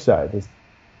domestic side. It's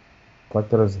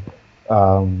like there is.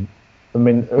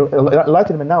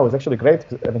 Enlightenment now is actually great.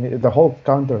 The whole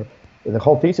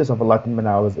thesis of Enlightenment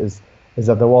now is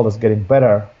that the world is getting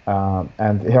better,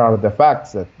 and here are the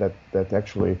facts that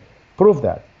actually prove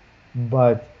that.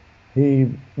 But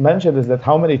he mentioned is that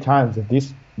how many times that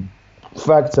these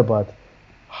facts about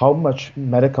how much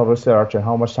medical research and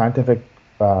how much scientific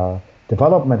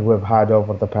development we've had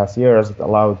over the past years that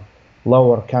allowed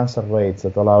lower cancer rates,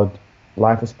 that allowed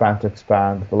lifespan to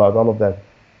expand, that allowed all of that.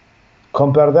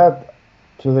 Compare that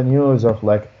to the news of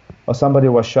like, somebody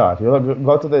was shot. You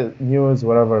go to the news,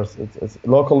 whatever, it's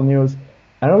local news,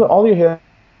 and all you hear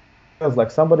is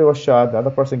like somebody was shot, the other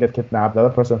person get kidnapped, the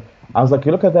other person. I was like,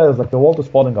 you look at that, it's like the world is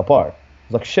falling apart.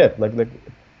 It's like shit. Like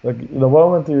Like the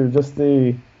moment you just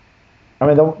see, I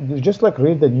mean, you just like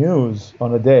read the news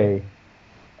on a day,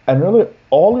 and really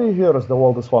all you hear is the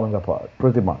world is falling apart,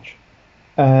 pretty much.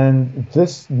 And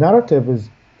this narrative is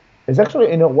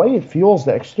actually, in a way, it fuels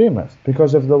the extremists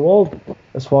because if the world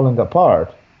is falling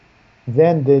apart,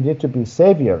 then they need to be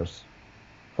saviors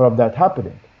from that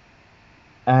happening.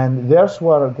 And there's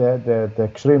where the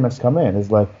extremists come in.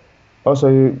 It's like, also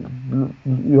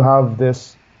you have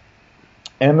this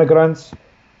immigrants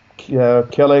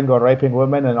killing or raping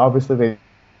women, and obviously they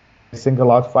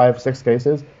single out five, six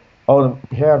cases. Oh,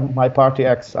 here my party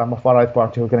X, I'm a far right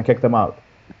party, we're gonna kick them out,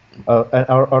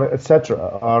 or etc.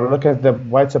 Or look at the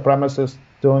white supremacists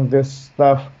doing this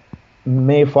stuff,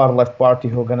 me far left party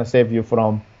who are gonna save you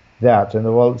from that in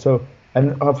the world. So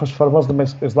and for Muslim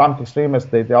Islamic extremists,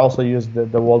 they also use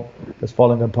the world is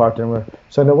falling apart, and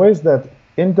so in the ways that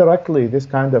indirectly this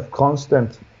kind of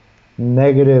constant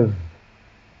negative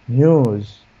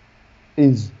news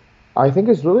is, I think,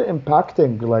 is really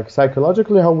impacting like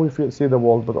psychologically how we see the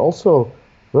world, but also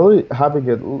really having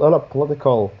a lot of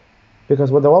political, because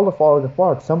when the world is falling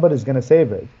apart, somebody's going to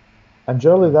save it, and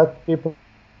generally that people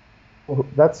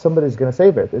that somebody's going to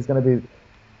save it is going to be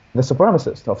the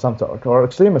supremacist of some sort or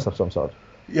extremist of some sort,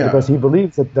 Yeah. because he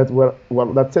believes that we're,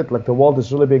 well, that's it, like the world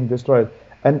is really being destroyed.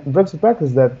 And brings it back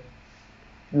is that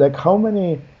like how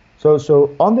many,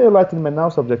 so on the Enlightenment Now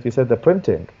subject, you said the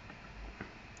printing.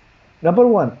 Number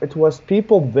one, it was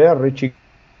people there reaching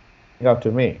out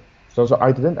to me. So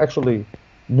I didn't actually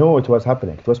know it was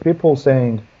happening. It was people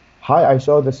saying, "Hi, I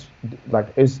saw this. Like,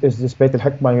 is this Beit al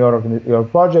Hikmah your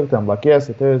project?" I'm like, "Yes,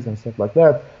 it is," and stuff like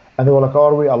that. And they were like,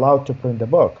 "Are we allowed to print the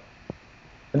book?"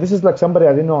 And this is like somebody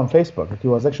I didn't know on Facebook. Like, he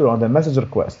was actually on the message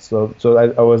request. So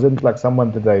I wasn't like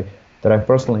someone that I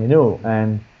personally knew.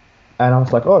 And I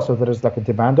was like, oh, so there is like a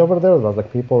demand over there. There was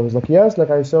like people who's like, yes, like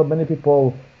I saw many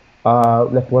people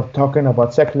like were talking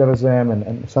about secularism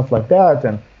and stuff like that.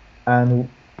 And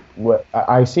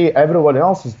I see everyone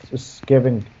else is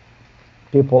giving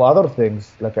people other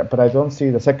things, like, but I don't see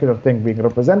the secular thing being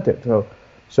represented.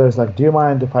 So it's like, do you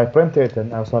mind if I print it?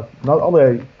 And I was like, not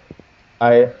only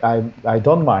I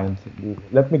don't mind.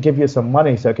 Let me give you some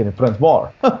money so I can print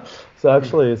more. So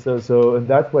actually, so in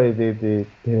that way, the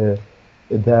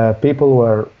people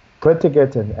were printing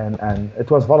it, and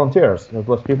it was volunteers. It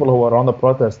was people who were on the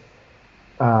protest.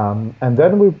 And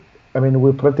then we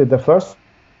printed the first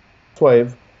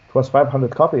wave. It was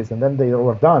 500 copies, and then they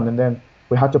were done, and then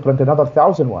we had to print another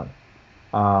 1,001.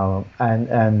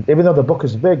 And even though the book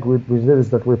is big, we did is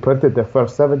that we printed the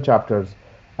first 7 chapters,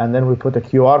 and then we put a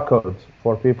QR code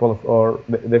for people, or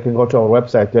they can go to our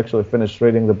website to actually finish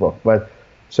reading the book. But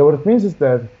so what it means is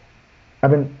that, I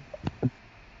mean,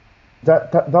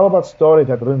 that all about story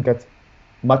that didn't get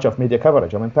much of media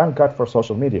coverage. I mean, thank God for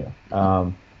social media.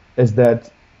 Is that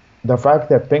the fact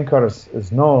that Pinker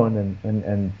is known,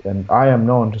 and I am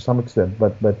known to some extent,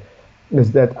 but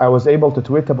is that I was able to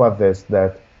tweet about this,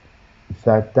 that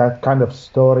kind of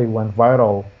story went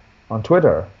viral on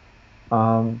Twitter.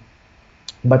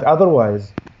 But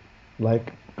otherwise,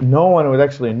 like, no one would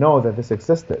actually know that this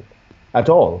existed at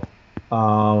all.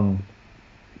 And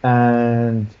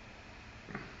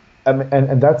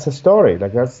and that's a story.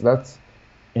 Like that's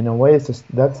in a way,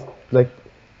 that's like,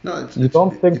 No, you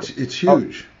don't think. it's Oh,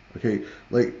 huge. Okay,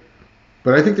 like,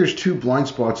 but I think there's two blind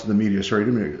spots in the media. Sorry, I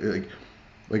didn't mean,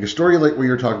 like a story like what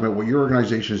you're talking about, what your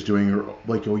organization is doing, or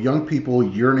like, young people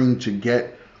yearning to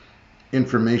get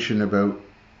information about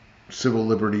civil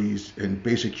liberties and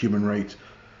basic human rights.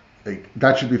 Like,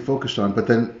 that should be focused on. But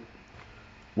then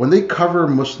when they cover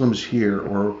Muslims here,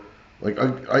 or like,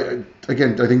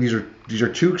 again, I think these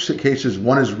are two cases.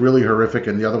 One is really horrific,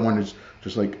 and the other one is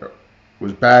just like,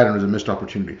 was bad and was a missed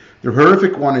opportunity. The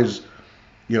horrific one is,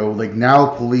 like, now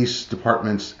police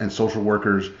departments and social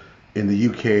workers in the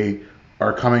UK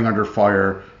are coming under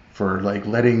fire for, like,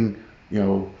 letting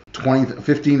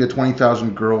 15 to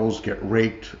 20,000 girls get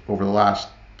raped over the last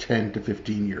 10 to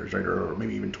 15 years, right, or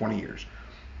maybe even 20 years.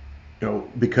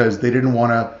 Because they didn't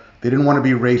want to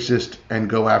be racist and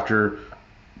go after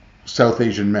South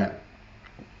Asian men,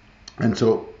 and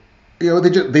so they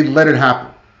let it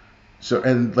happen. So,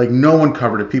 and like, no one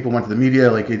covered it. People went to the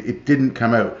media, like, it didn't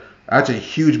come out. That's a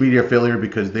huge media failure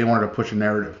because they wanted to push a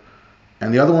narrative.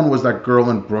 And the other one was that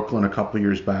girl in Brooklyn a couple of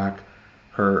years back.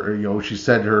 She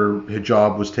said her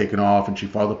hijab was taken off, and she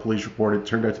filed a police report. It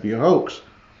turned out to be a hoax.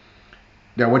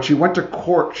 Now, when she went to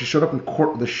court, she showed up in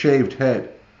court with a shaved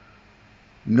head.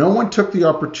 No one took the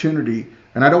opportunity,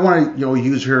 and I don't want to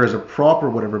use her as a prop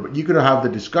or whatever, but you could have the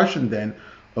discussion then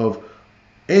of,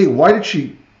 hey, why did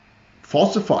she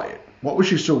falsify it? What was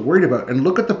she so worried about? And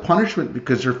look at the punishment,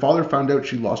 because her father found out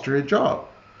she lost her hijab.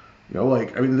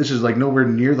 Like, I mean, this is like nowhere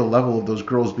near the level of those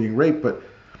girls being raped, but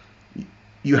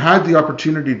you had the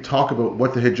opportunity to talk about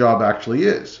what the hijab actually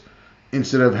is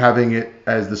instead of having it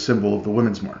as the symbol of the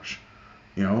Women's March,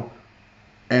 you know.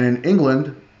 And in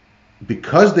England,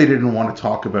 because they didn't want to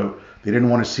talk about, they didn't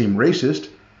want to seem racist,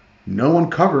 no one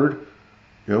covered,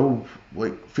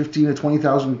 like 15 to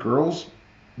 20,000 girls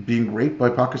being raped by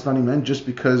Pakistani men just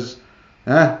because,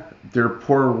 they're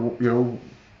poor,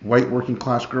 white working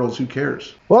class girls. Who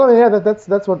cares? Well, yeah,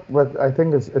 that's what I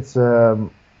think is it's.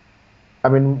 I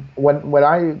mean,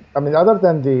 I mean, other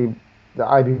than the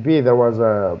IBB, there was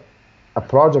a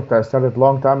project I started a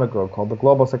long time ago called the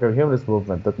Global Secular Humanist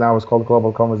Movement that now is called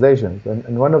Global Conversations.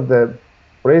 And one of the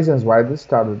reasons why this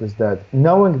started is that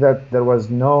knowing that there was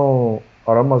no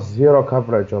or almost zero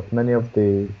coverage of many of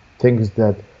the things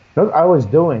that not I was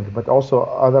doing, but also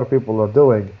other people are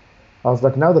doing, I was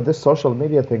like, now that this social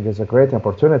media thing is a great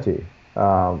opportunity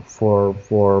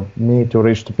for me to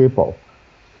reach the people.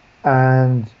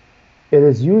 And it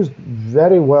is used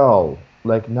very well.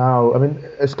 Like now, I mean,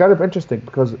 it's kind of interesting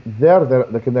because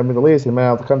like in the Middle East, in many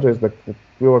other countries,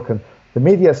 the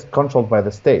media is controlled by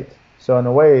the state. So in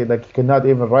a way, like you cannot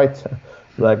even write,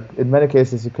 like in many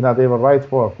cases, you cannot even write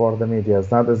for the media.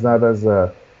 It's not as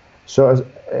so as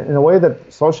in a way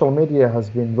that social media has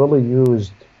been really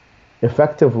used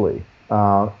effectively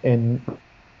in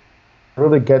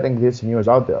really getting this news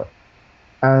out there.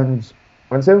 And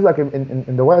it seems like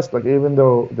in the West, like even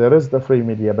though there is the free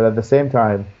media, but at the same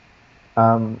time,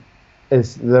 um,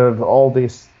 is there are all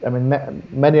these? I mean,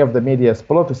 many of the media is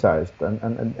politicized,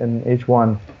 and each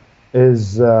one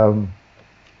is um,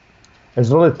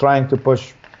 is really trying to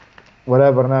push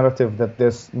whatever narrative that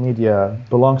this media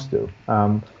belongs to.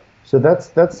 So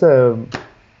that's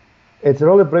it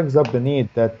really brings up the need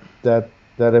that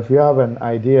if you have an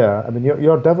idea, I mean,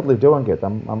 you're definitely doing it.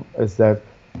 Is that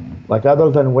like other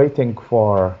than waiting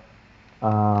for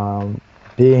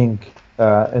being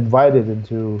invited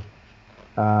into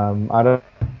I don't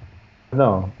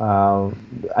know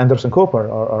Anderson Cooper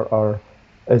or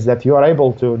is that you are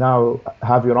able to now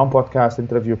have your own podcast,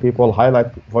 interview people,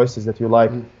 highlight voices that you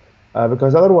like,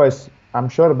 because otherwise I'm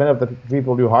sure many of the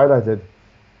people you highlighted,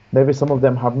 maybe some of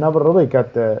them have never really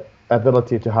got the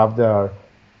ability to have their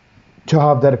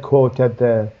quote at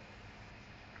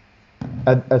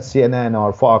CNN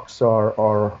or Fox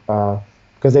or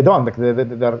because they don't like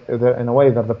they're in a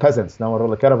way they're the peasants. No one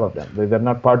really care about them. They're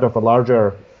not part of a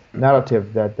larger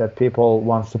narrative that people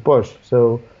wants to push.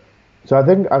 So I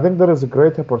think there is a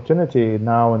great opportunity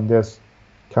now in this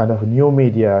kind of new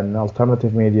media and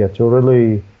alternative media to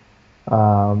really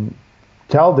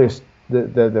tell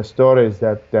the stories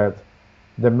that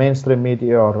the mainstream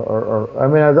media or I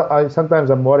mean I sometimes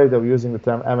I'm worried of using the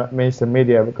term mainstream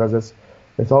media because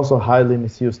it's also a highly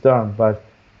misused term, but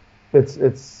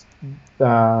it's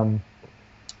um,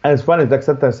 and it's funny like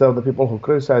sometimes some of the people who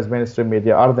criticize mainstream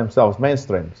media are themselves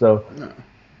mainstream. So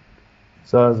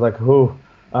it's like who,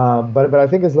 but I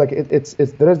think it's like it's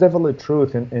there is definitely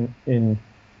truth in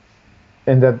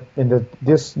that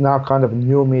this now kind of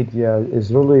new media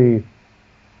is really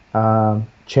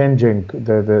changing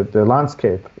the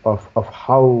landscape of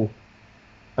how.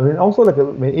 I mean, also like I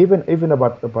mean, even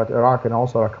about Iraq and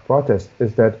also like protests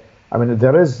is that I mean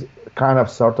there is kind of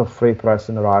sort of free press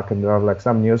in Iraq and there are like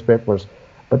some newspapers,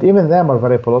 but even them are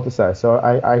very politicized. So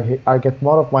I get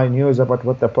more of my news about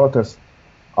what the protests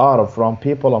are from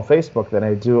people on Facebook than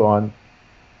I do on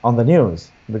the news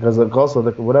because like also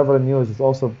like whatever news is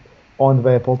also owned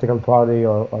by a political party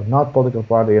or not political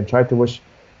party and try to push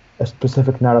a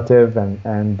specific narrative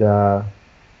and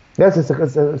yes, it's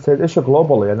an issue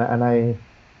globally and I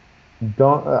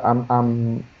don't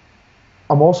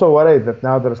I'm also worried that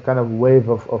now there's kind of wave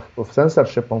of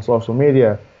censorship on social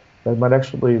media that might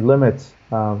actually limit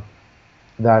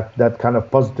that kind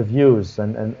of positive use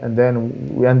and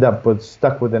then we end up with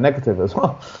stuck with the negative as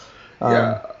well.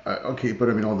 Yeah, okay, but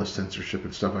I mean all the censorship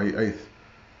and stuff.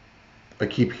 I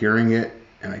keep hearing it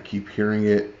and I keep hearing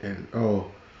it and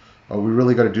we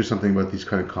really got to do something about these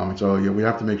kind of comments. Oh yeah, we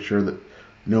have to make sure that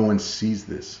no one sees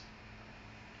this.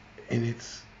 And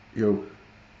it's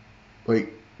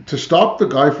like to stop the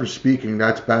guy from speaking,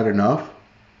 that's bad enough.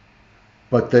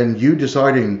 But then you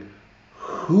deciding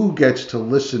who gets to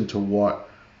listen to what,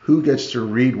 who gets to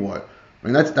read what. I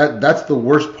mean that's the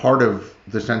worst part of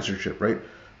the censorship, right?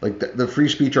 Like the free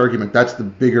speech argument, that's the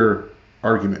bigger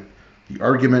argument. The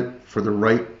argument for the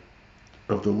right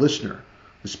of the listener.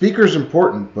 The speaker is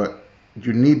important, but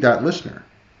you need that listener.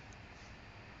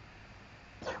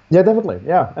 Yeah, definitely.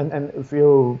 Yeah, and if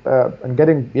you and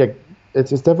getting yeah,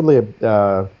 it's definitely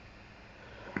I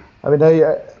mean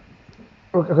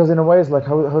Because in a way, it's like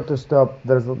how to stop.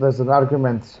 There's an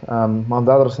argument on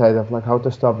the other side of like how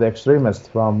to stop the extremists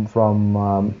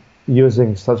from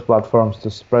using such platforms to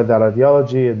spread their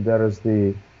ideology, and there is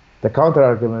the counter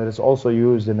argument that is also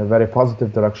used in a very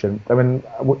positive direction. I mean,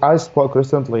 I spoke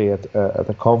recently at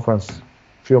a conference a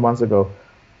few months ago.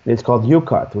 It's called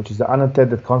UCAT, which is the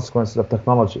unintended consequences of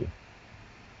technology.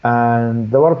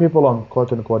 And there were people on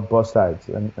quote unquote both sides,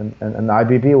 and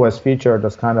IBB was featured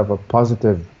as kind of a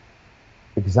positive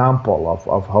example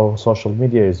of how social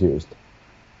media is used.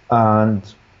 And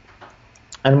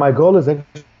my goal is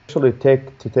actually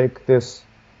to take this,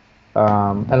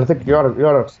 and I think you're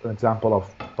an example of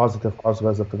positive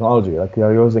consequences of technology. Like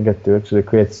you're using it to actually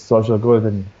create social good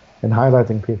and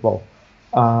highlighting people.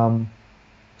 Um,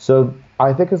 so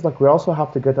I think it's like we also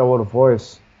have to get our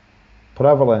voice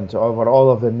prevalent over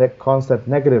all of the constant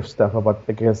negative stuff about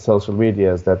against social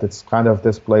media. Is that it's kind of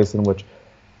this place in which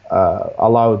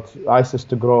allowed ISIS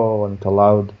to grow and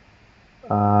allowed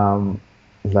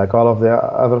like all of the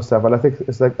other stuff. And I think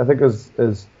it's like I think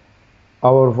is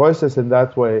our voices in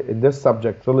that way in this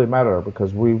subject really matter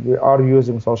because we are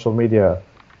using social media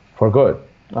for good,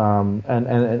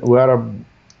 and we are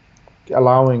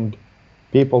allowing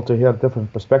people to hear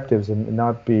different perspectives and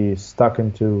not be stuck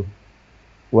into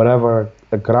whatever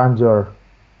the grandeur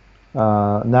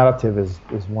narrative is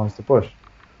wants to push.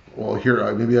 Well,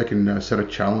 here maybe I can set a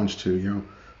challenge to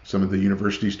some of the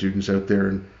university students out there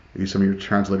and maybe some of your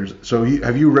translators. So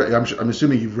have you read? I'm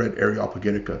assuming you've read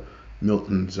Areopagitica,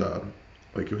 Milton's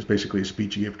like it was basically a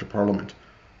speech he gave to Parliament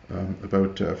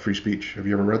about free speech. Have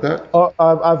you ever read that? Oh,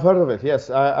 I've heard of it. Yes,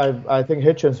 I think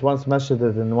Hitchens once mentioned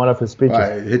it in one of his speeches.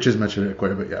 Hitchens mentioned it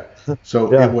quite a bit. Yeah.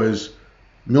 So Yeah. it was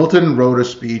Milton wrote a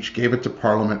speech, gave it to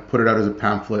Parliament, put it out as a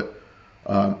pamphlet,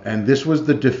 and this was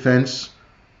the defense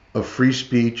of free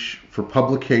speech for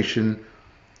publication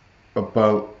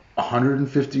about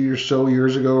 150 or so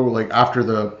years ago, like after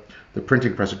the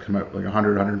printing press had come out, like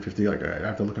 100, 150, like I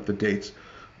have to look up the dates.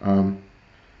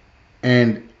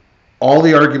 And all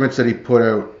the arguments that he put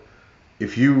out,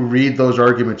 if you read those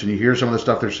arguments and you hear some of the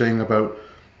stuff they're saying about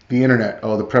the internet,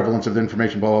 the prevalence of the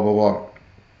information, blah, blah, blah, blah,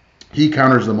 he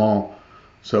counters them all.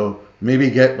 So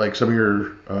maybe get like some of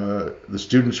your the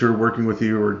students who are working with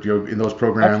you or in those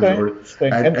programs, Okay. or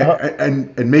Interesting.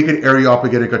 and make it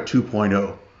Areopagitica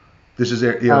 2.0. This is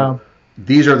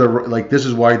these are this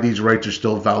is why these rights are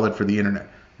still valid for the internet,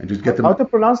 and just get them. How to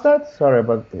pronounce that? Sorry,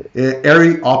 but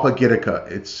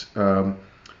Areopagitica.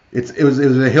 It was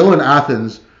a hill in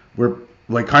Athens where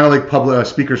like kind of like public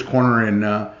Speaker's Corner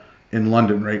in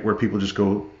London, right, where people just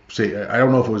go say. I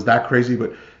don't know if it was that crazy,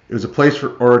 but it was a place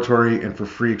for oratory and for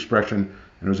free expression,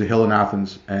 and it was a hill in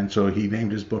Athens, and so he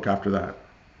named his book after that.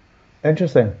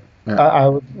 interesting. Yeah. I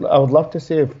would love to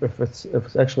see if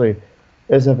it's actually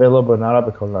is available in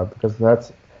Arabic or not because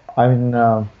that's I mean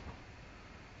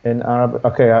in Arabic.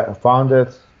 Okay, I found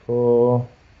it. Oh,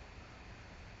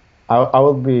 I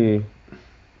will be.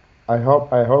 I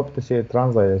hope to see it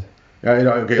translated. Yeah,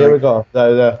 okay, Here we go.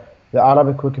 The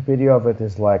Arabic Wikipedia of it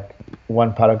is like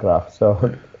one paragraph.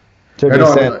 So to be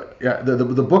said,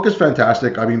 the book is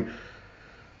fantastic. I mean,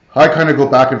 I kind of go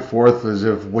back and forth as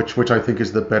if which I think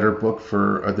is the better book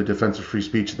for the defense of free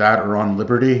speech, that or On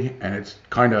Liberty, and it's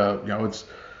kind of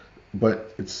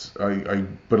but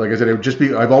like I said, it would just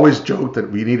be. I've always joked that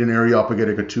we need an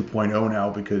Areopagitica 2.0 now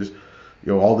because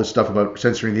all this stuff about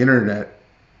censoring the internet,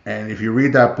 and if you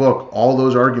read that book, all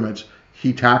those arguments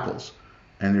he tackles,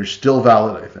 and they're still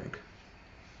valid, I think.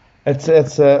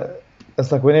 it's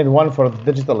like we need one for the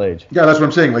digital age. Yeah, that's what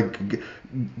I'm saying. Like,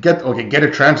 get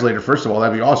a translator first of all.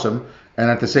 That'd be awesome. And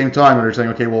at the same time, they're saying,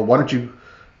 okay, well, why don't you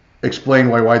explain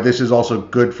why this is also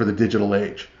good for the digital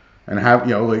age, and have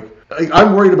like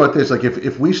I'm worried about this. Like,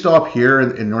 if we stop here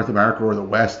in North America or the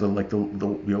West,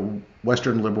 the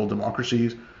Western liberal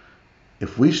democracies,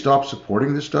 if we stop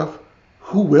supporting this stuff,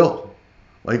 who will?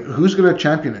 Like, who's going to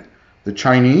champion it? The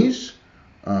Chinese,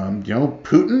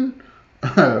 Putin,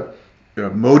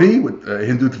 Modi with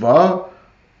Hindutva.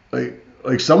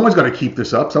 Like someone's got to keep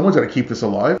this up. Someone's got to keep this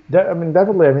alive. I mean,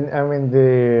 definitely. I mean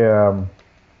the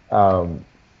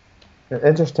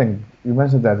interesting. You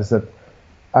mentioned that is that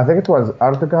I think it was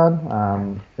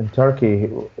Erdogan in Turkey,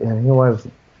 and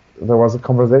there was a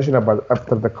conversation about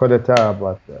after the coup d'etat,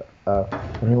 but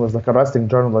when he was like arresting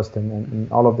journalists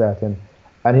and all of that, and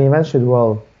he mentioned,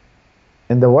 well,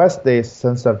 in the West they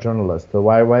censor journalists. So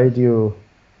why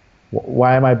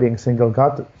am I being singled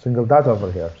out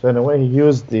over here? So in a way, he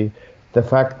used the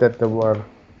fact that there were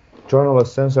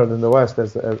journalists censored in the West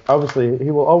as obviously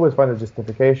he will always find a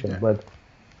justification, but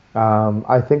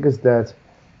I think is that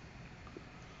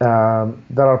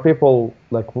there are people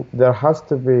like there has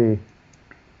to be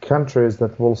countries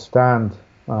that will stand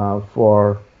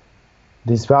for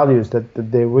these values, that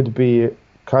they would be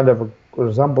kind of a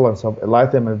resemblance of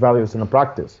Enlightenment values in a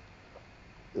practice.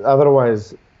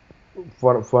 Otherwise,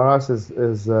 for us is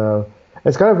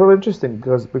it's kind of really interesting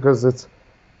because it's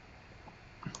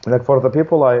like for the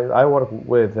people I work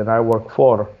with and I work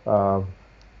for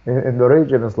in the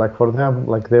region, it's like for them,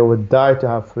 like they would die to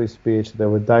have free speech, they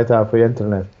would die to have free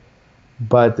internet.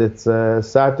 But it's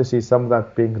sad to see some of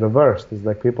that being reversed. It's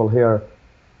like people here,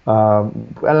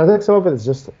 and I think some of it is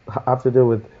just have to do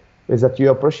with is that you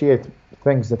appreciate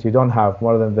things that you don't have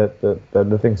more than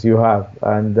the things you have,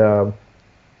 and the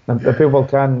people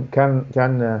can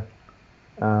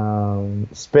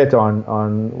spit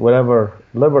on whatever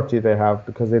liberty they have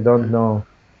because they don't know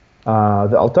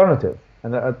the alternative,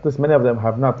 and at least many of them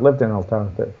have not lived an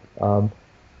alternative,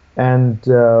 and.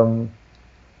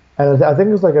 And I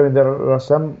think it's like, I mean, there are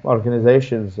some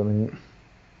organizations, I mean,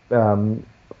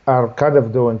 are kind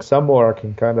of doing some work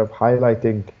in kind of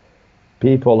highlighting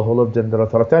people who lived under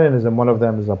authoritarianism. One of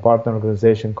them is a partner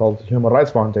organization called Human Rights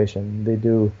Foundation. They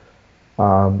do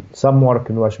some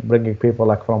work in bringing people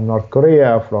like from North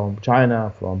Korea, from China,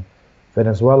 from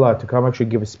Venezuela to come actually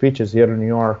give speeches here in New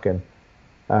York and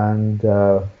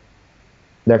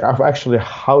like actually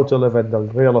how to live under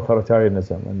real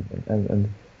authoritarianism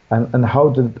and how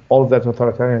did all of that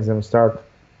authoritarianism start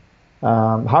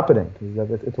happening? Is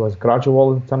that it was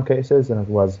gradual in some cases and it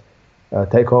was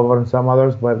takeover in some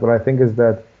others. But what I think is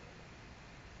that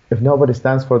if nobody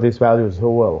stands for these values,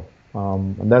 who will?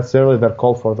 And that's really their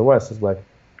call for the West. Is like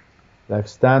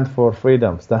stand for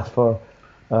freedom, stands for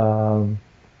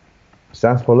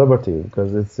liberty,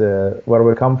 because it's where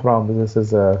we come from. This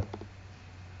is I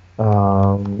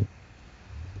mean,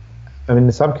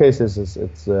 in some cases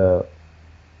it's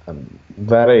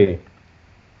very.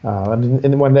 I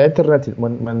mean, when the internet,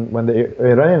 when the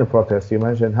Iranian protests you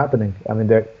mentioned happening, I mean,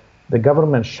 the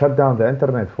government shut down the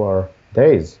internet for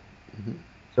days. Mm-hmm.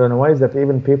 So in ways that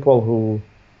even people who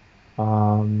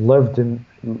lived in,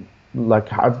 like,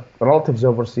 had relatives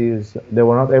overseas, they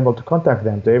were not able to contact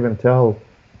them to even tell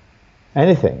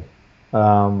anything.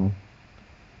 So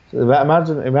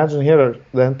imagine here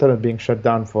the internet being shut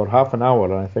down for half an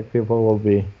hour, and I think people will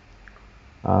be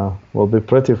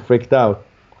pretty freaked out.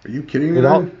 Are you kidding me,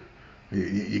 man?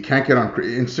 You can't get on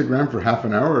Instagram for half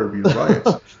an hour, it'd be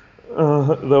riots.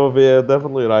 There will be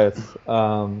definitely riots.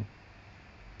 But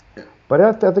yeah,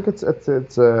 I think it's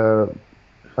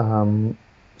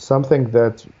something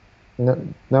that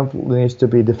needs to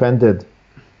be defended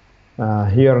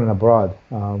here and abroad.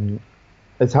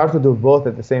 It's hard to do both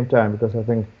at the same time, because I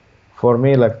think for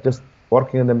me, like, just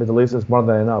working in the Middle East is more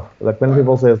than enough. Like, when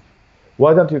people say,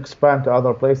 why don't you expand to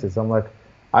other places? I'm like,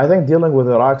 I think dealing with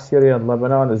Iraq, Syria, and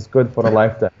Lebanon is good for a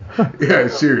lifetime. Yeah,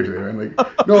 seriously, man. Like,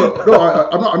 no,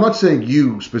 I'm not saying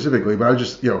you specifically, but I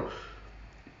just,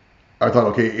 I thought,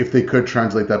 okay, if they could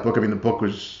translate that book, I mean, the book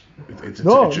was, it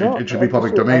should be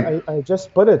public domain. I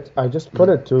just put it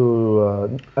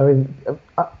to, I mean,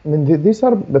 these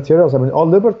are materials. I mean, All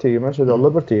Liberty, you mentioned All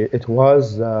Liberty. It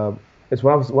was, it's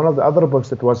one of the other books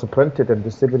that was printed and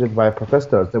distributed by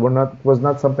protesters. It was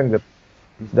not something that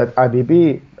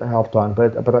IBB helped on,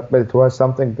 but it was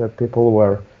something that people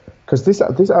were, because these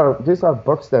are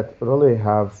books that really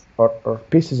have, or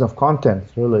pieces of content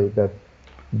really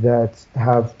that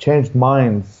have changed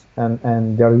minds,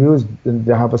 and they're used, and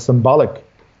they have a symbolic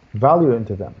value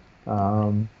into them.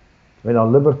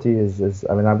 Liberty is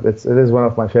I mean, it is one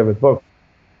of my favorite books,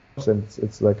 and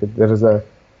it's like there is a,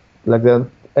 like, the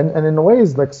and in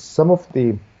ways, like,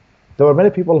 there were many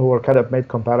people who were kind of made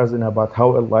comparison about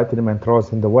how Enlightenment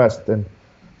rose in the West, and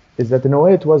is that in a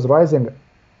way it was rising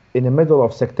in the middle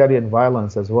of sectarian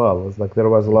violence as well. It's like there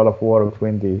was a lot of war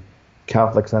between the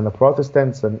Catholics and the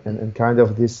Protestants, and kind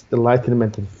of these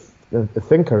Enlightenment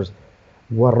thinkers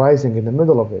were rising in the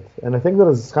middle of it. And I think there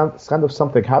is kind of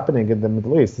something happening in the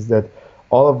Middle East, is that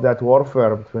all of that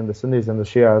warfare between the Sunnis and the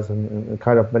Shias, and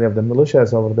kind of many of the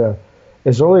militias over there,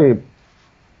 is really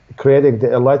creating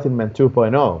the Enlightenment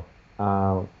 2.0,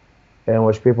 in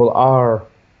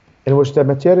which the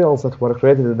materials that were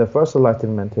created in the first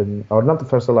Enlightenment, or not the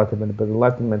first Enlightenment, but the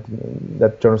Enlightenment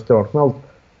that John Stuart Mill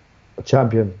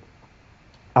championed,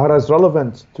 are as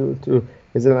relevant to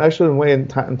is an actual way in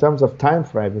terms of time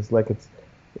frame. It's like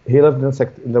he lived in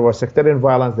there was sectarian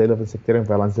violence, they live in sectarian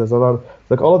violence. There's a lot,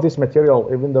 like, all of this material,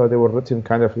 even though they were written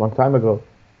kind of a long time ago,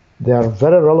 they are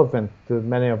very relevant to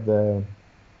many of the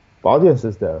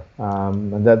audiences there,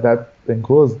 and that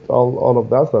includes all of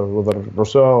that, whether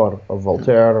Rousseau or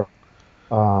Voltaire,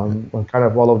 and kind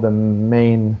of all of the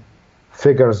main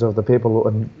figures of the people,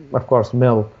 and of course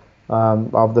Mill,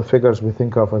 of the figures we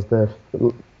think of as the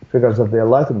figures of the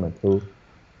Enlightenment who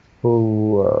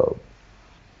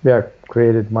yeah,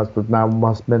 created most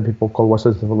many people call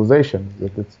Western civilization.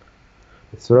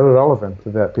 It's very relevant to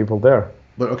the people there.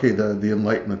 But okay, the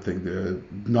Enlightenment thing,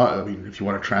 not, I mean, if you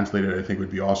want to translate it, I think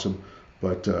would be awesome.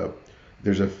 But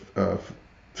there's a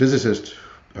physicist,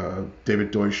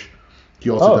 David Deutsch. He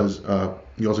also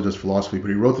does philosophy, but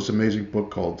he wrote this amazing book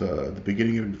called The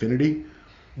Beginning of Infinity.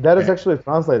 That is actually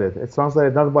translated. It's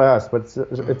translated not by us, but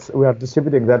it's we are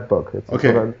distributing that book.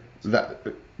 Okay,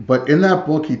 but in that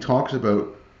book he talks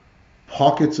about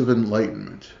pockets of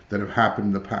enlightenment that have happened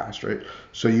in the past, right?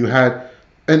 So you had,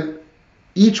 and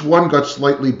each one got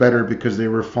slightly better because they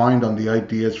refined on the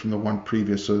ideas from the one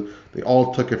previous, so they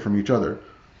all took it from each other.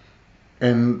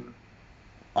 And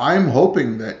I'm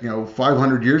hoping that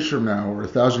 500 years from now or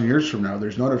 1,000 years from now,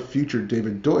 there's not a future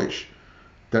David Deutsch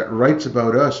that writes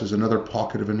about us as another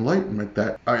pocket of enlightenment.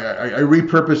 That I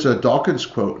repurpose a Dawkins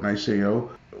quote and I say,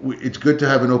 it's good to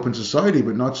have an open society,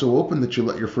 but not so open that you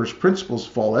let your first principles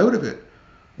fall out of it.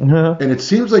 Mm-hmm. And it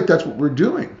seems like that's what we're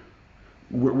doing.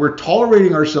 We're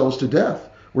tolerating ourselves to death.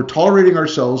 We're tolerating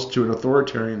ourselves to an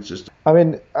authoritarian system. I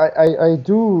mean, I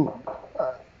do.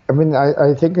 I mean,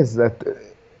 I think it's that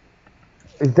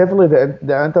it's definitely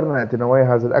the internet in a way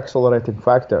has an accelerating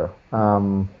factor. I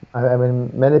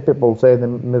mean, many people say the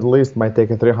Middle East might take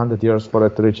 300 years for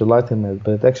it to reach enlightenment,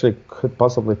 but it actually could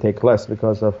possibly take less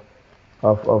because of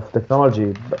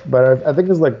technology. But I think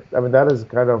it's like, I mean, that is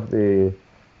kind of the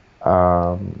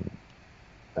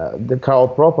Karl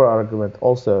Popper argument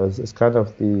also is kind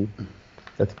of the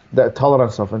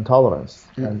tolerance of intolerance,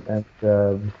 and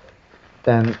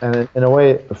in a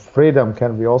way, freedom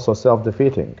can be also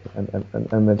self-defeating,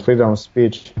 and freedom of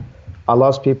speech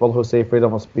allows people who say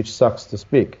freedom of speech sucks to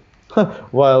speak,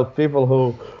 while people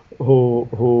who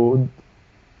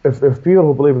if people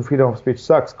who believe in freedom of speech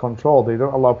sucks control, they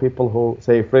don't allow people who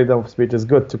say freedom of speech is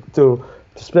good to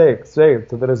speak.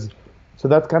 So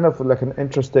that's kind of like an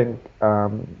interesting,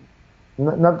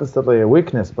 not necessarily a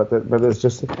weakness, but it's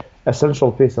just an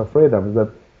essential piece of freedom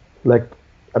that, like,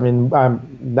 I mean,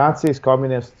 Nazis,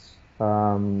 communists,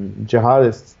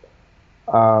 jihadists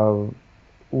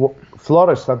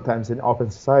flourish sometimes in open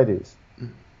societies,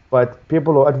 but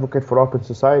people who advocate for open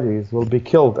societies will be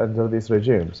killed under these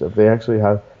regimes if they actually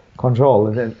have control,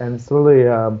 and it's really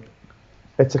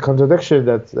it's a contradiction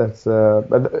that's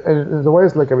in the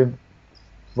ways, like, I mean,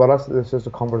 for us this is a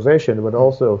conversation, but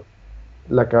also,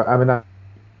 like, I mean, I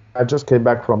just came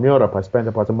back from Europe. I spent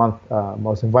about a month. I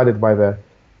was invited by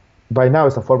now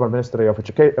it's the former Ministry of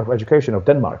Education of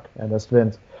Denmark, and I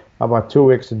spent about 2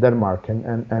 weeks in Denmark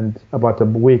and about a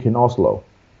week in Oslo.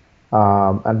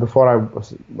 And before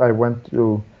I went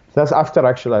to, that's after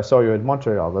actually I saw you in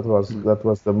Montreal. That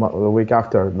was the week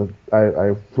after that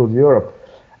I flew to Europe,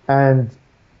 and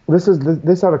these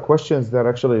are the questions they're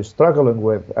actually struggling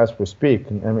with as we speak.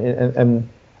 And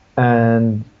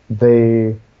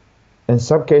they, in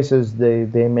some cases,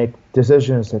 they make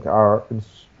decisions that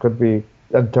could be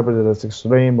interpreted as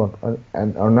extreme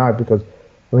or not, because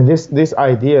I mean these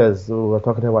ideas we're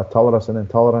talking about, tolerance and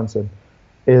intolerance, and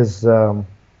is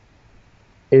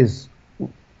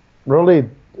really,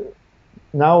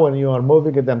 now when you are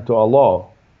moving them to a law,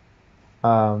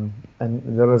 and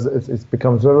it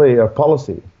becomes really a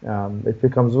policy. It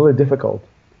becomes really difficult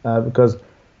because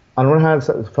on one hand,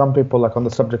 some people, like on the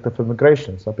subject of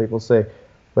immigration, some people say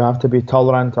we have to be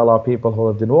tolerant, allow people who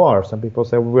lived in war. Some people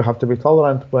say we have to be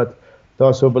tolerant, but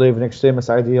those who believe in extremist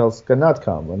ideals cannot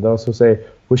come. And those who say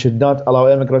we should not allow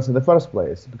immigrants in the first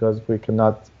place because we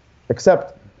cannot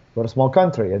accept, we're a small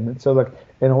country. And so, like,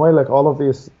 in a way, like, all of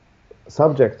these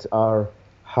subjects are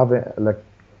having, like,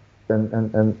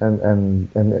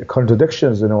 and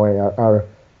contradictions in a way are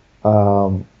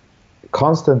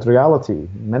constant reality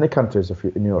in many countries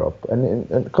in Europe,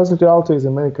 and constant realities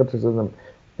in many countries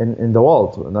in the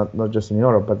world, not just in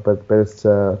Europe, but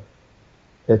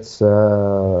it's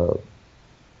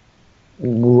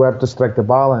we have to strike the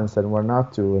balance, and we're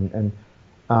not to,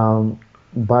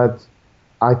 but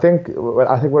I think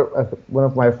one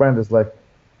of my friends is like,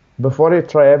 before you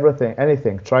try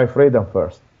anything, try freedom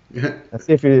first. And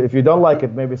see if you don't like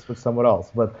it, maybe switch somewhere else.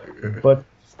 But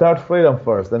start freedom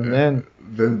first, and then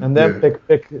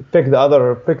pick the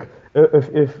other.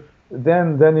 If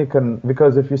then you can,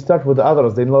 because if you start with the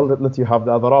others, they will let you have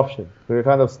the other option. So you're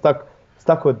kind of stuck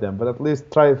with them. But at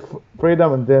least try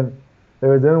freedom, and then if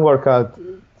it didn't work out,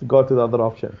 go to the other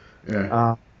option.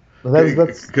 Yeah.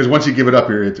 Because once you give it up,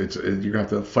 you're gonna have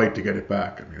to fight to get it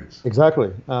back. I mean,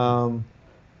 exactly.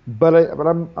 But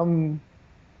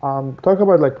I'm talking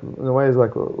about, like, in a way, is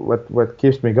like what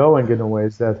keeps me going in a way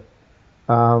is that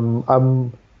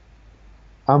I'm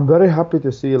I'm very happy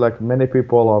to see like many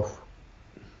people of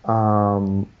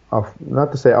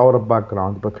not to say our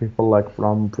background, but people like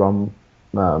from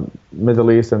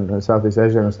Middle East and Southeast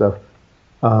Asia and stuff,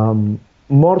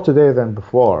 more today than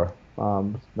before.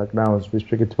 Like now as we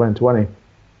speak in 2020,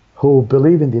 who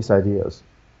believe in these ideas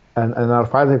and are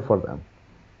fighting for them.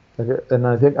 And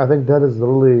I think that is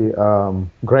really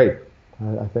great.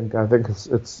 I think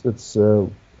it's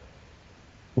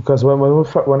because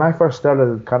when I first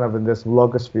started kind of in this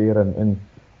blogosphere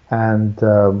and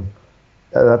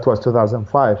that was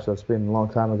 2005, so it's been a long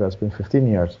time ago. It's been 15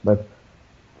 years, but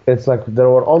it's like there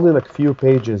were only like few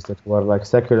pages that were like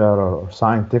secular or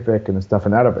scientific and stuff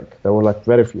in Arabic. There were like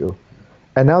very few,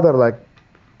 and now there are like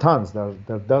tons. There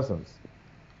are dozens.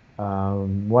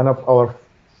 One of our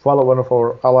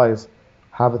allies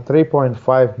have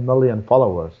 3.5 million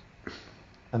followers,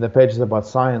 and the page is about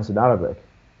science in Arabic.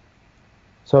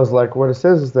 So it's like what it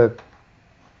says is that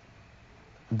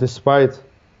despite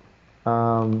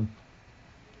um,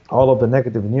 all of the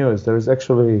negative news, there is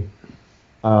actually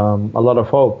a lot of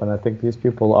hope, and I think these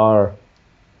people are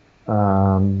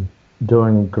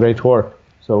doing great work.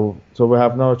 So we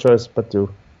have no choice but to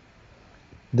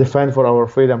defend for our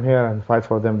freedom here and fight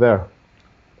for them there.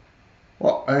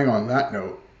 Well, I think on that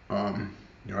note, I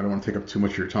don't want to take up too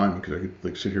much of your time because I could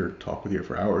like sit here and talk with you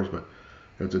for hours, but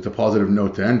it's a positive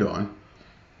note to end on.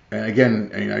 And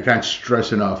again, I mean, I can't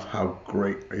stress enough how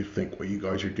great I think what you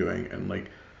guys are doing, and like,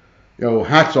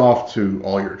 hats off to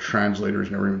all your translators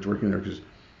and everyone's working there, because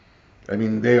I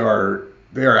mean they are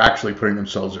actually putting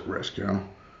themselves at risk. They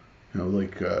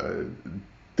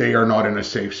are not in a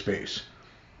safe space.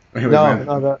 Anyways, No, man.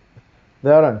 no,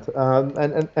 they aren't.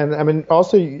 And I mean,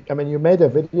 also, I mean, you made a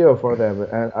video for them,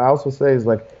 and I also say is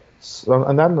like,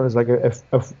 and that one is like, if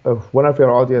one of your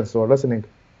audience or listening,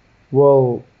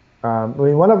 well, I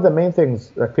mean, one of the main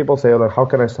things like people say, like, how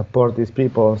can I support these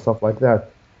people and stuff like that?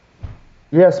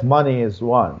 Yes, money is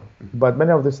one, but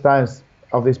many of these times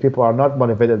of these people are not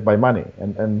motivated by money,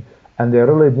 and they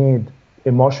really need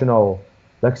emotional,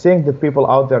 like seeing that people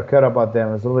out there care about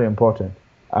them is really important.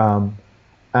 Um,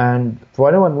 and for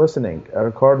anyone listening, a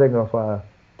recording of a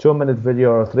 2 minute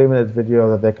video or a 3 minute video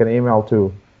that they can email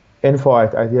to info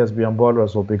at Ideas Beyond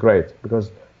Borders will be great,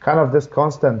 because kind of this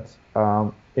constant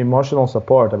emotional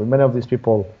support. I mean, many of these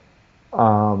people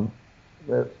um,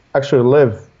 actually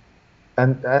live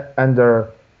and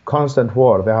under constant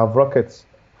war. They have rockets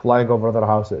flying over their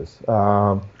houses.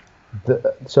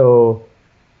 So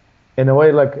in a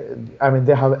way, like, I mean,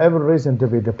 they have every reason to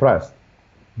be depressed,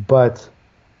 but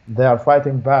they are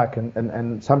fighting back,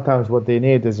 and sometimes what they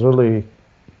need is really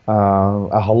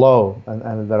a hello,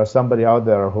 and there is somebody out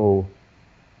there who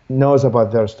knows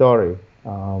about their story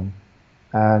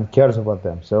and cares about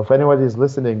them. So if anybody is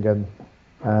listening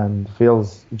and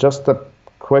feels just a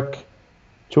quick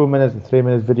 2 minute and 3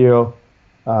 minute video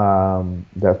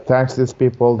that thanks these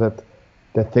people, that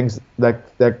things that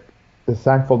is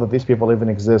thankful that these people even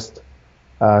exist,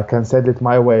 can send it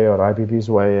my way or IPP's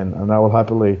way, and I will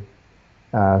happily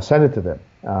send it to them.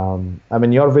 I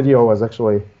mean, your video was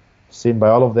actually seen by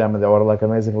all of them, and they were like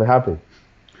amazingly happy.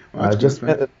 Well, that's Just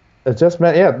good, man. it just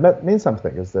meant, yeah, it means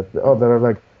something. Is that, oh, they're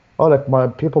like, oh, like my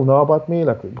people know about me,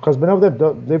 like, because many of them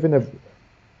don't live in a,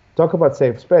 talk about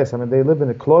safe space. I mean, they live in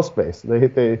a closed space. They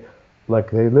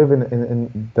live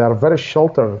in they are very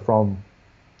sheltered from.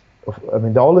 I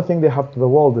mean, the only thing they have to the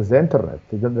world is the internet.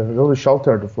 They're really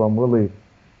sheltered from really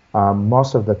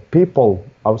most of the people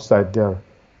outside their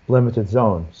limited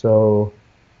zone. So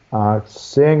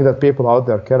seeing that people out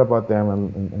there care about them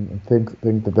and think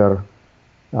that they're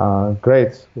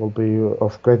great will be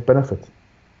of great benefit.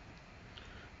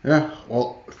 Yeah,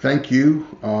 well, thank you.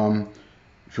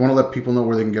 If you want to let people know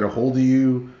where they can get a hold of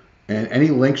you and any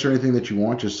links or anything that you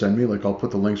want, just send me. Like, I'll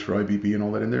put the links for IBB and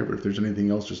all that in there. But if there's anything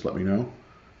else, just let me know,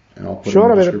 and I'll put it in Sure.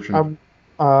 the I mean, description.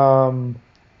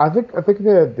 I think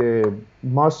the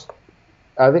most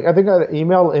I think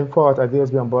email info at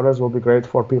Ideas Beyond Borders will be great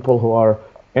for people who are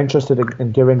interested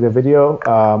in giving the video.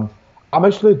 I'm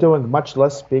actually doing much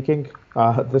less speaking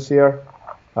this year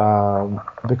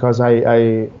because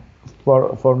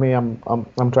for me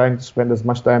I'm trying to spend as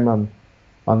much time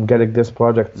on getting this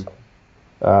project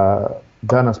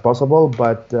done as possible.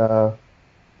 But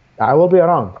I will be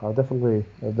around. I'll definitely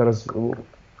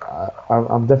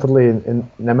I'm definitely in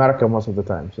America most of the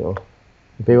time. So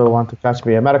if people want to catch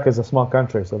me, America is a small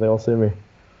country, so they'll see me.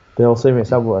 They'll see me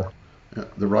somewhere. Yeah,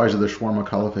 the rise of the shawarma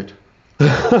caliphate.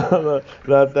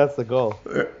 That's the goal.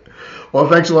 Well,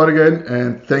 thanks a lot again,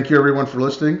 and thank you everyone for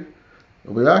listening.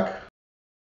 We'll be back.